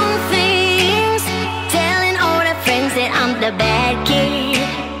the wrong things, telling all the friends that I'm the bad kid.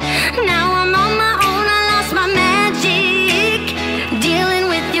 Now I'm on my own, I lost my magic, dealing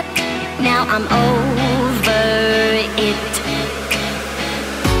with you. Now I'm over it.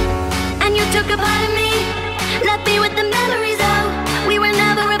 And you took a part of me, left me with the memories of we were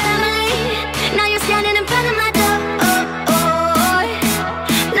never a family. Now you're standing in front of my door,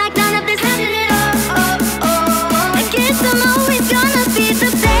 like none of this happened at all. I guess I'm always gonna be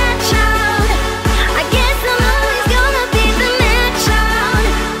the bad child. I guess I'm always gonna be the mad child,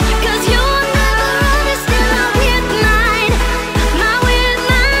 'cause you'll never understand my weird mind, my weird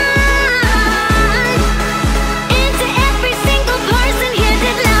mind. Into every single person here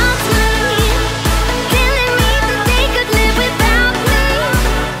that loves me, telling me that they could live without me,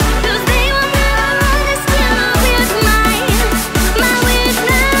 'cause they will never understand my weird mind, my weird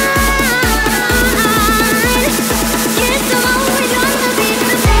mind. Guess I'm always gonna be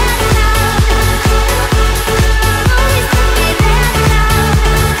the bad child. Always gonna be that child.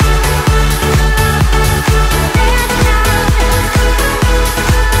 Bad child.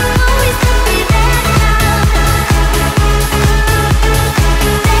 Always gonna be that child.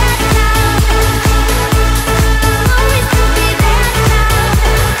 Bad child. Always gonna be that child.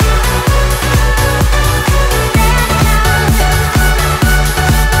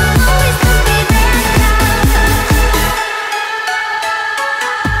 Always gonna be that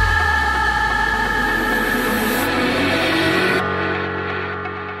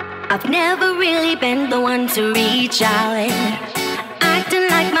I've never really been the one to reach out, acting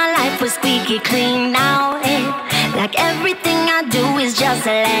like my life was squeaky clean now, like everything I do is just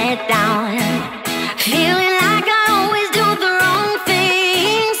a letdown, feeling like I always do the wrong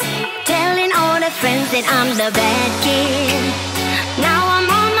things, telling all the friends that I'm the bad kid. Now I'm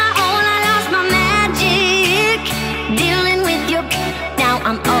on my own, I lost my magic, dealing with your. Now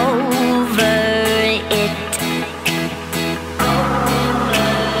I'm over it.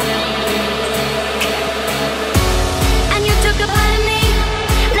 And you took a part of me,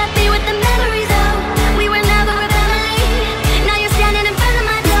 left me with the memories of we were never a family. Now you're standing in front of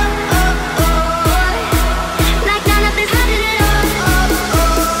my door, like none of this happened at all.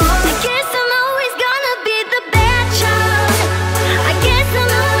 I guess I'm always gonna be the bad child. I guess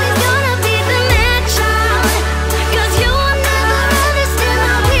I'm always gonna be the mad child, 'cause you will never understand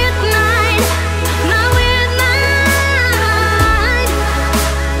my weird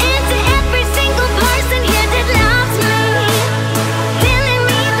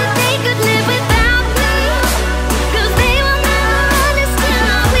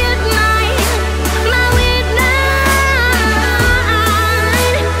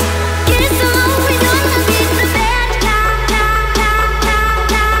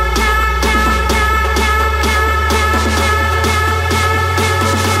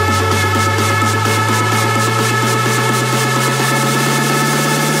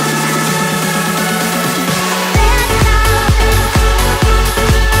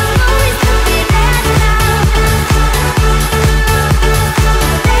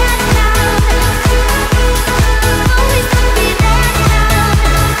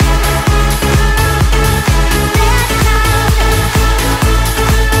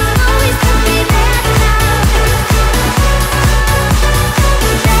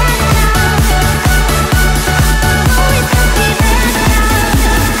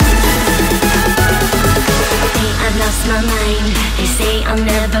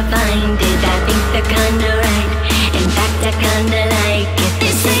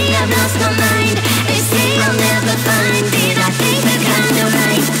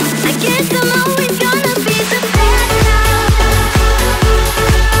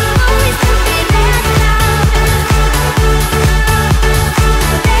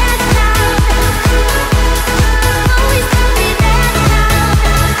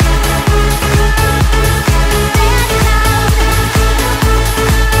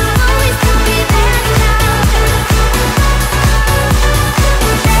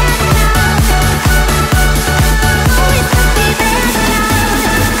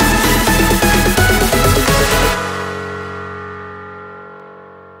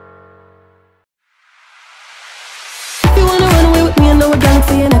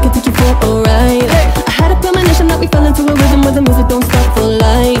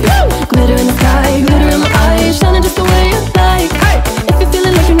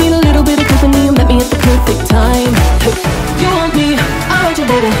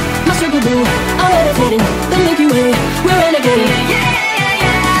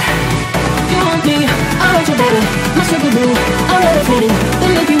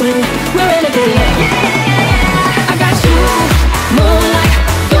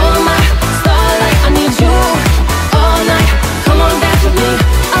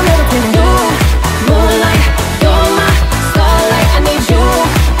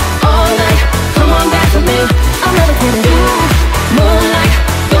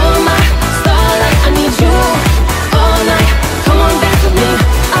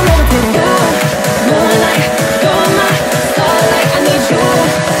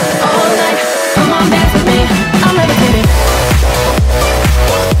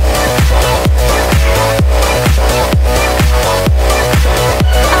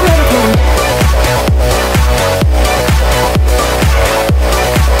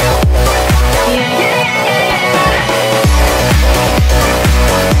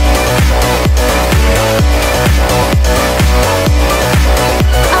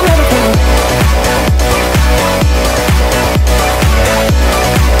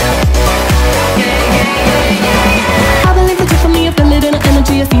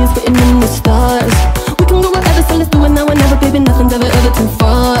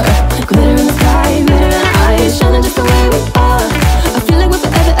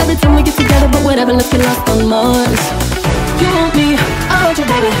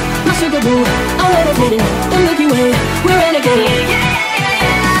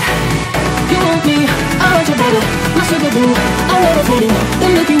blue. I'm levitating, the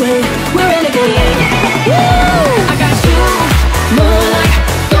Milky Way. We're renegading. Woo! I got you, moonlight.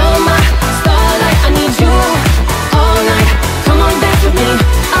 You're my starlight. I need you all night. Come on, dance with me.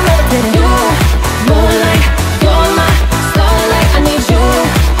 I'm levitating. You, moonlight. You're my starlight. I need you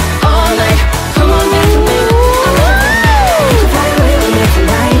all night. Come on, dance with me. You can fly away with me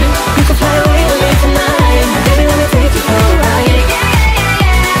tonight. You can fly away with me tonight. Baby, let me take you for a ride.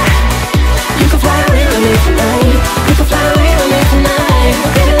 You can fly away with me tonight. You can fly away with me tonight.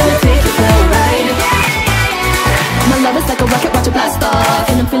 Baby, let me take you for a ride. My love is like a rocket, watch it blast off.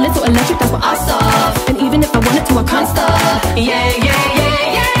 And I'm feeling so electric, that's what I saw. And even if I wanted to, I can't stop. Yeah, yeah, yeah,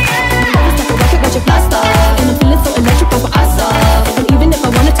 yeah, yeah. My love is like a rocket, watch it blast off. And I'm feeling so electric, that's what I saw. And even if I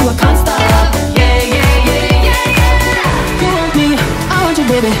wanted to, I can't stop. Yeah, yeah, yeah, yeah, yeah. You want me, I want you,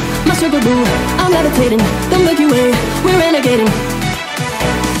 baby. My sugar boo, I'm levitating. The Milky Way, we're renegading.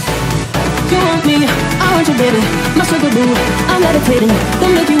 You want me, I want you, baby. My sugar boo, I'm levitating. The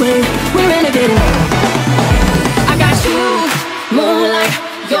Milky Way, we're renegading. I got you, moonlight.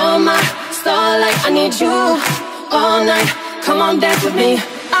 You're my starlight. I need you all night. Come on, dance with me.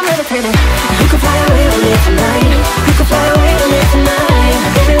 I'm levitating. You can fly away with me tonight. You can fly away with me tonight.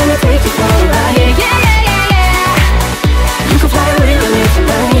 Baby, let me take you for a ride. Yeah, yeah, yeah, yeah. You can fly away with me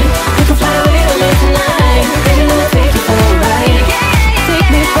tonight. You can fly away with me tonight. Baby, let me take you for a ride. Take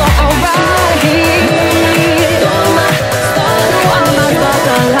me for a ride. You're my starlight. I'm my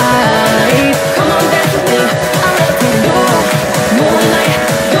starlight. Come on, dance with me. I'm levitating. You're moonlight.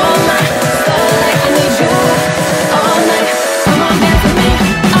 You're my starlight. I need you all night. Come on, dance with me.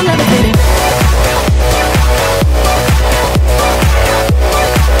 I'm levitating.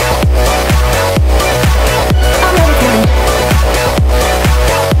 I'm levitating.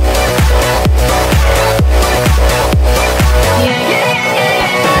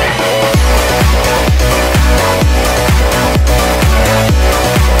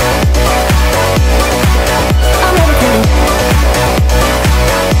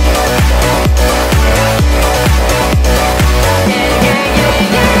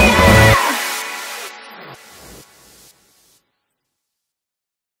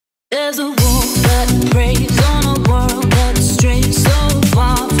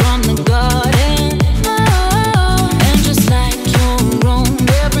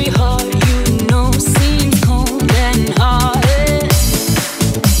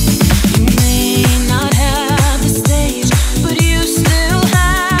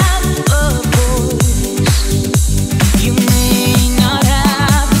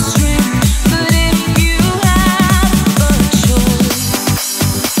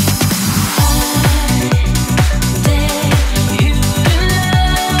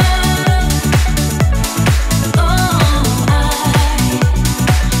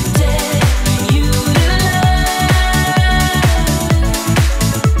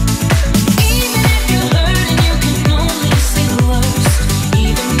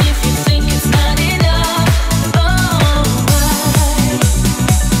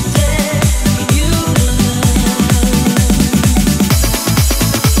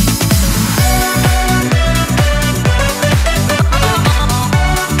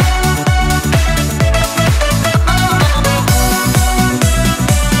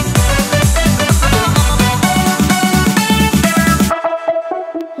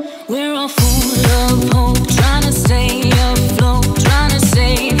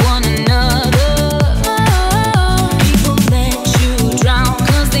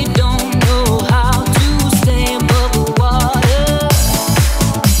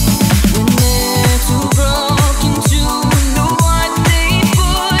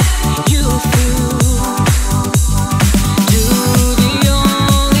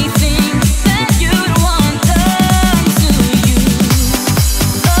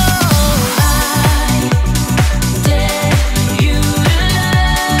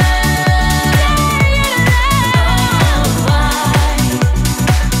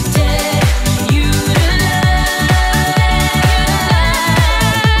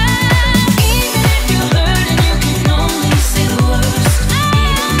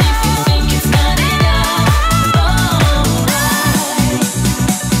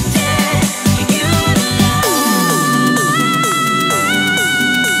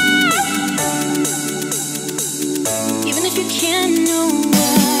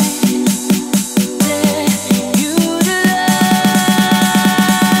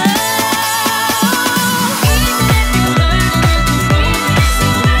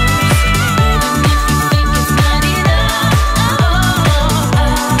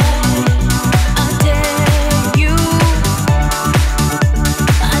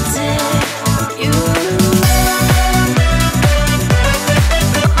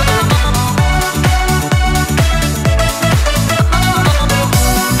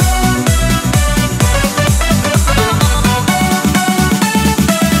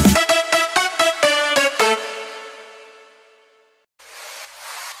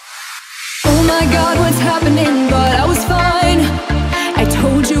 my God, what's happening? But I was fine. I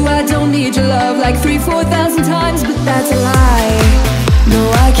told you I don't need your love like 3,000-4,000 times, but that's a lie. No,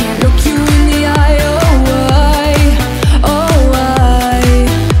 I can't look you in the eye. Oh, why? Oh, why?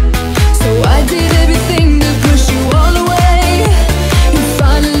 So I did everything to push you all away. And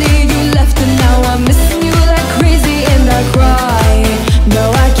finally you left, and now I'm missing you like crazy, and I cry. No,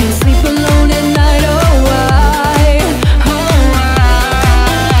 I can't sleep alone at night. Oh, why? Oh, why?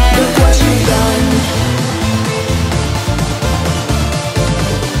 Look what you've done.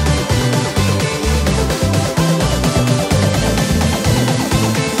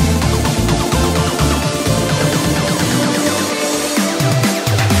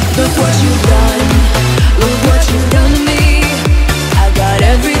 Look what you've done. Look what you've done to me. I got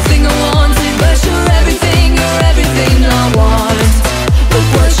everything I wanted, but you're everything I want. Look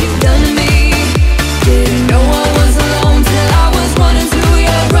what you've done to me. Didn't know I was alone till I was running to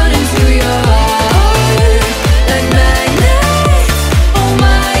your heart like magnets. Oh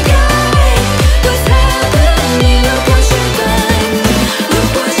my God, what's happening? Look what you've done. Look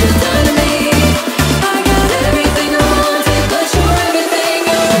what you've done to me. I got everything I wanted, but you're everything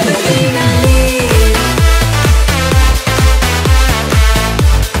I need.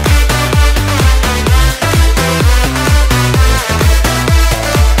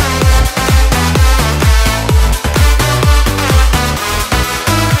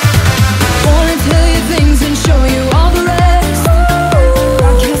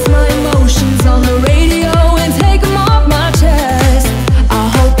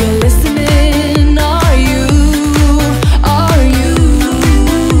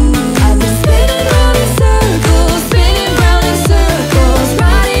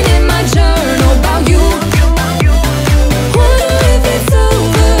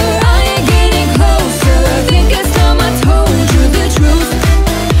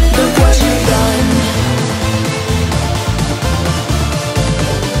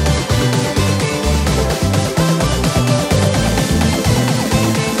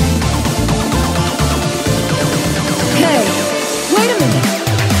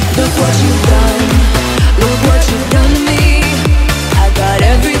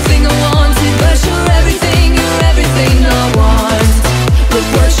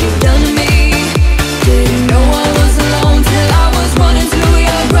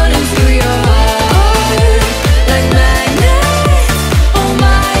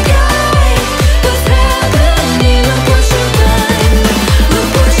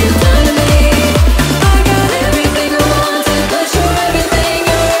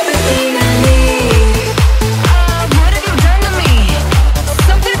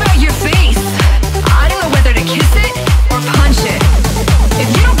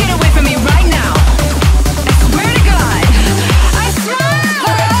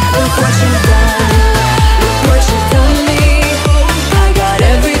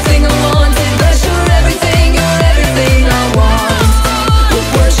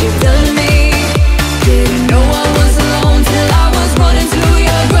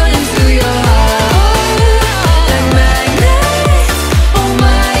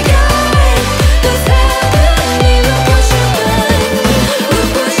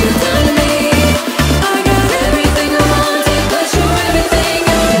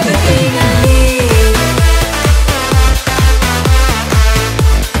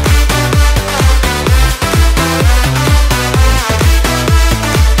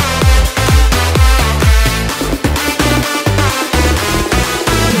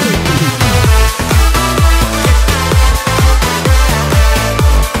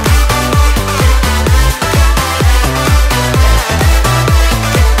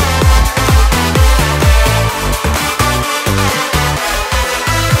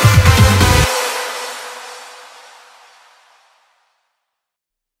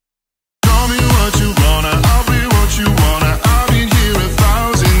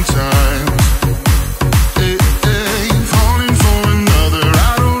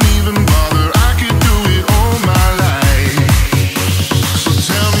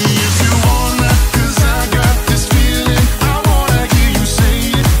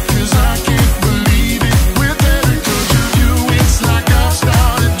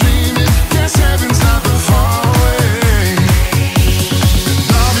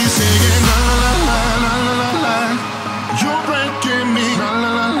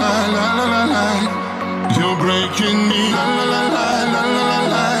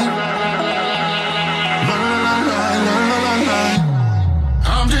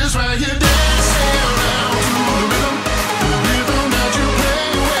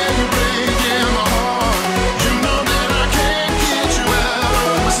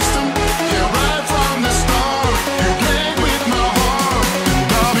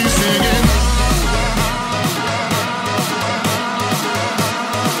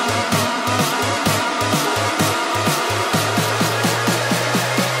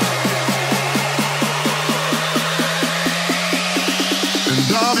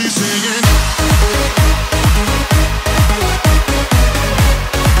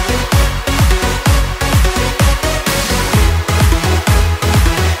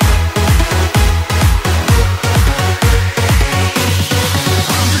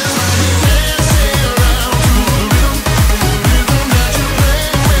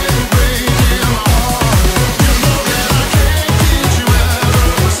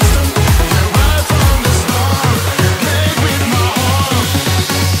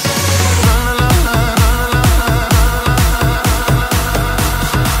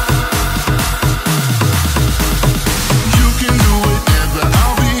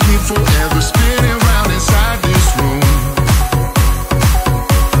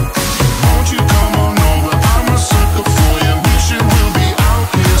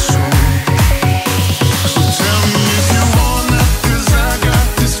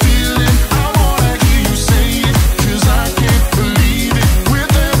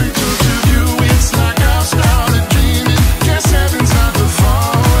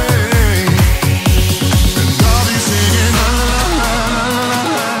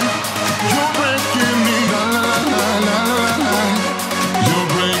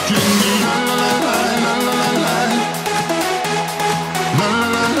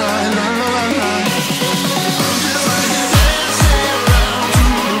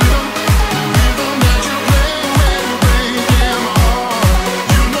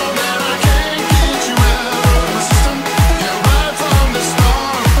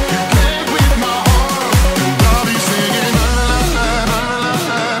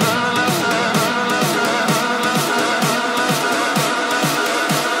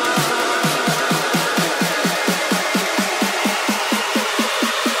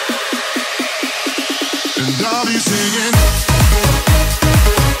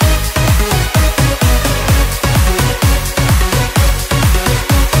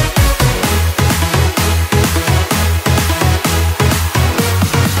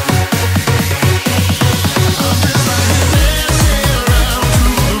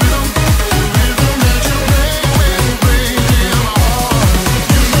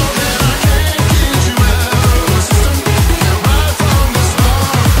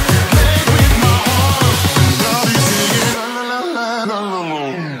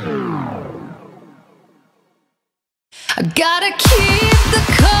 Gotta keep the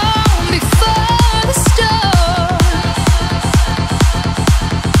calm before the storm.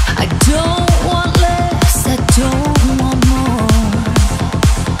 I don't want less, I don't want more.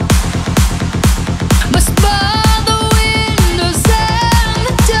 Must bar the windows and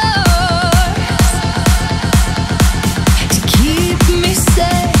the doors to keep me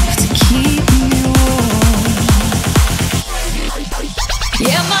safe, to keep me warm.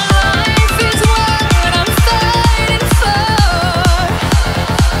 Yeah, my life is what I'm fighting for.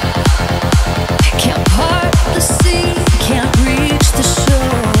 Can't part the sea, can't reach the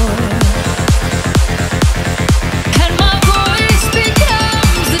shore, and my voice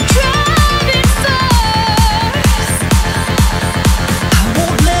becomes the driving force. I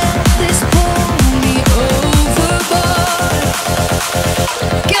won't let this pull me overboard.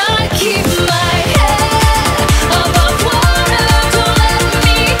 Gotta keep my head above water, don't let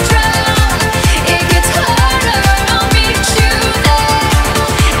me drown. It gets harder, I'll meet you there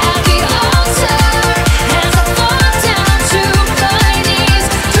at the altar as I fall down to my knees.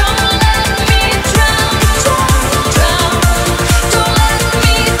 Don't let me drown, drown, drown. Don't let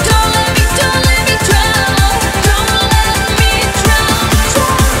me drown. Don't let me drown,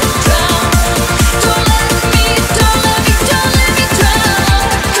 drown, drown. Don't let me drown. Don't let me drown.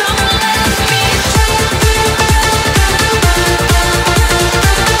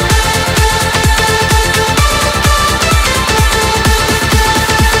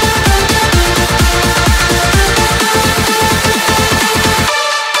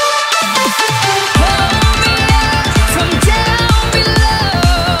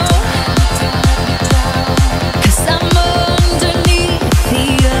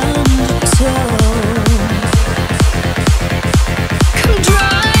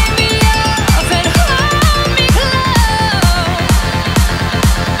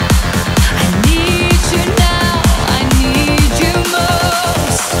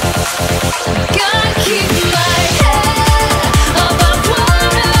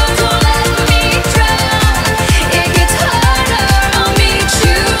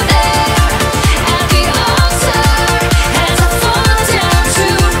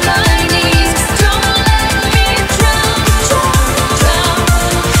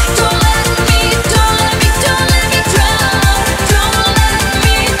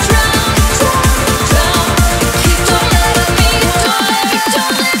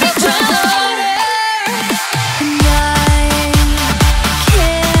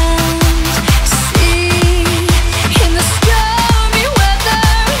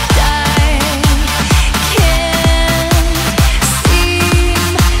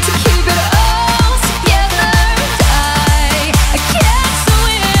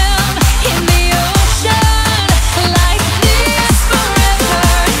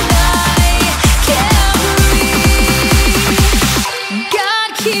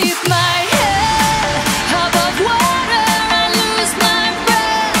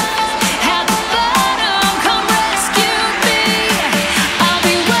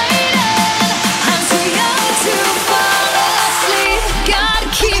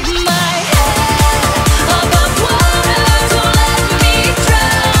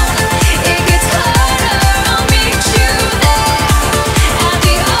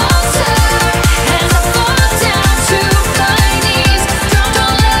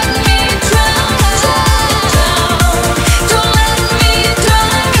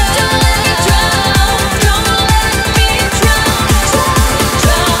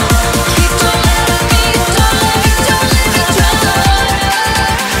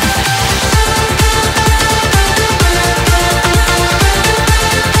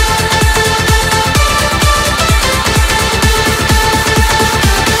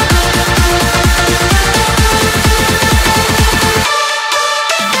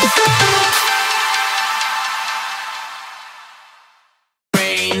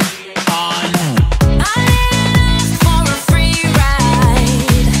 rain.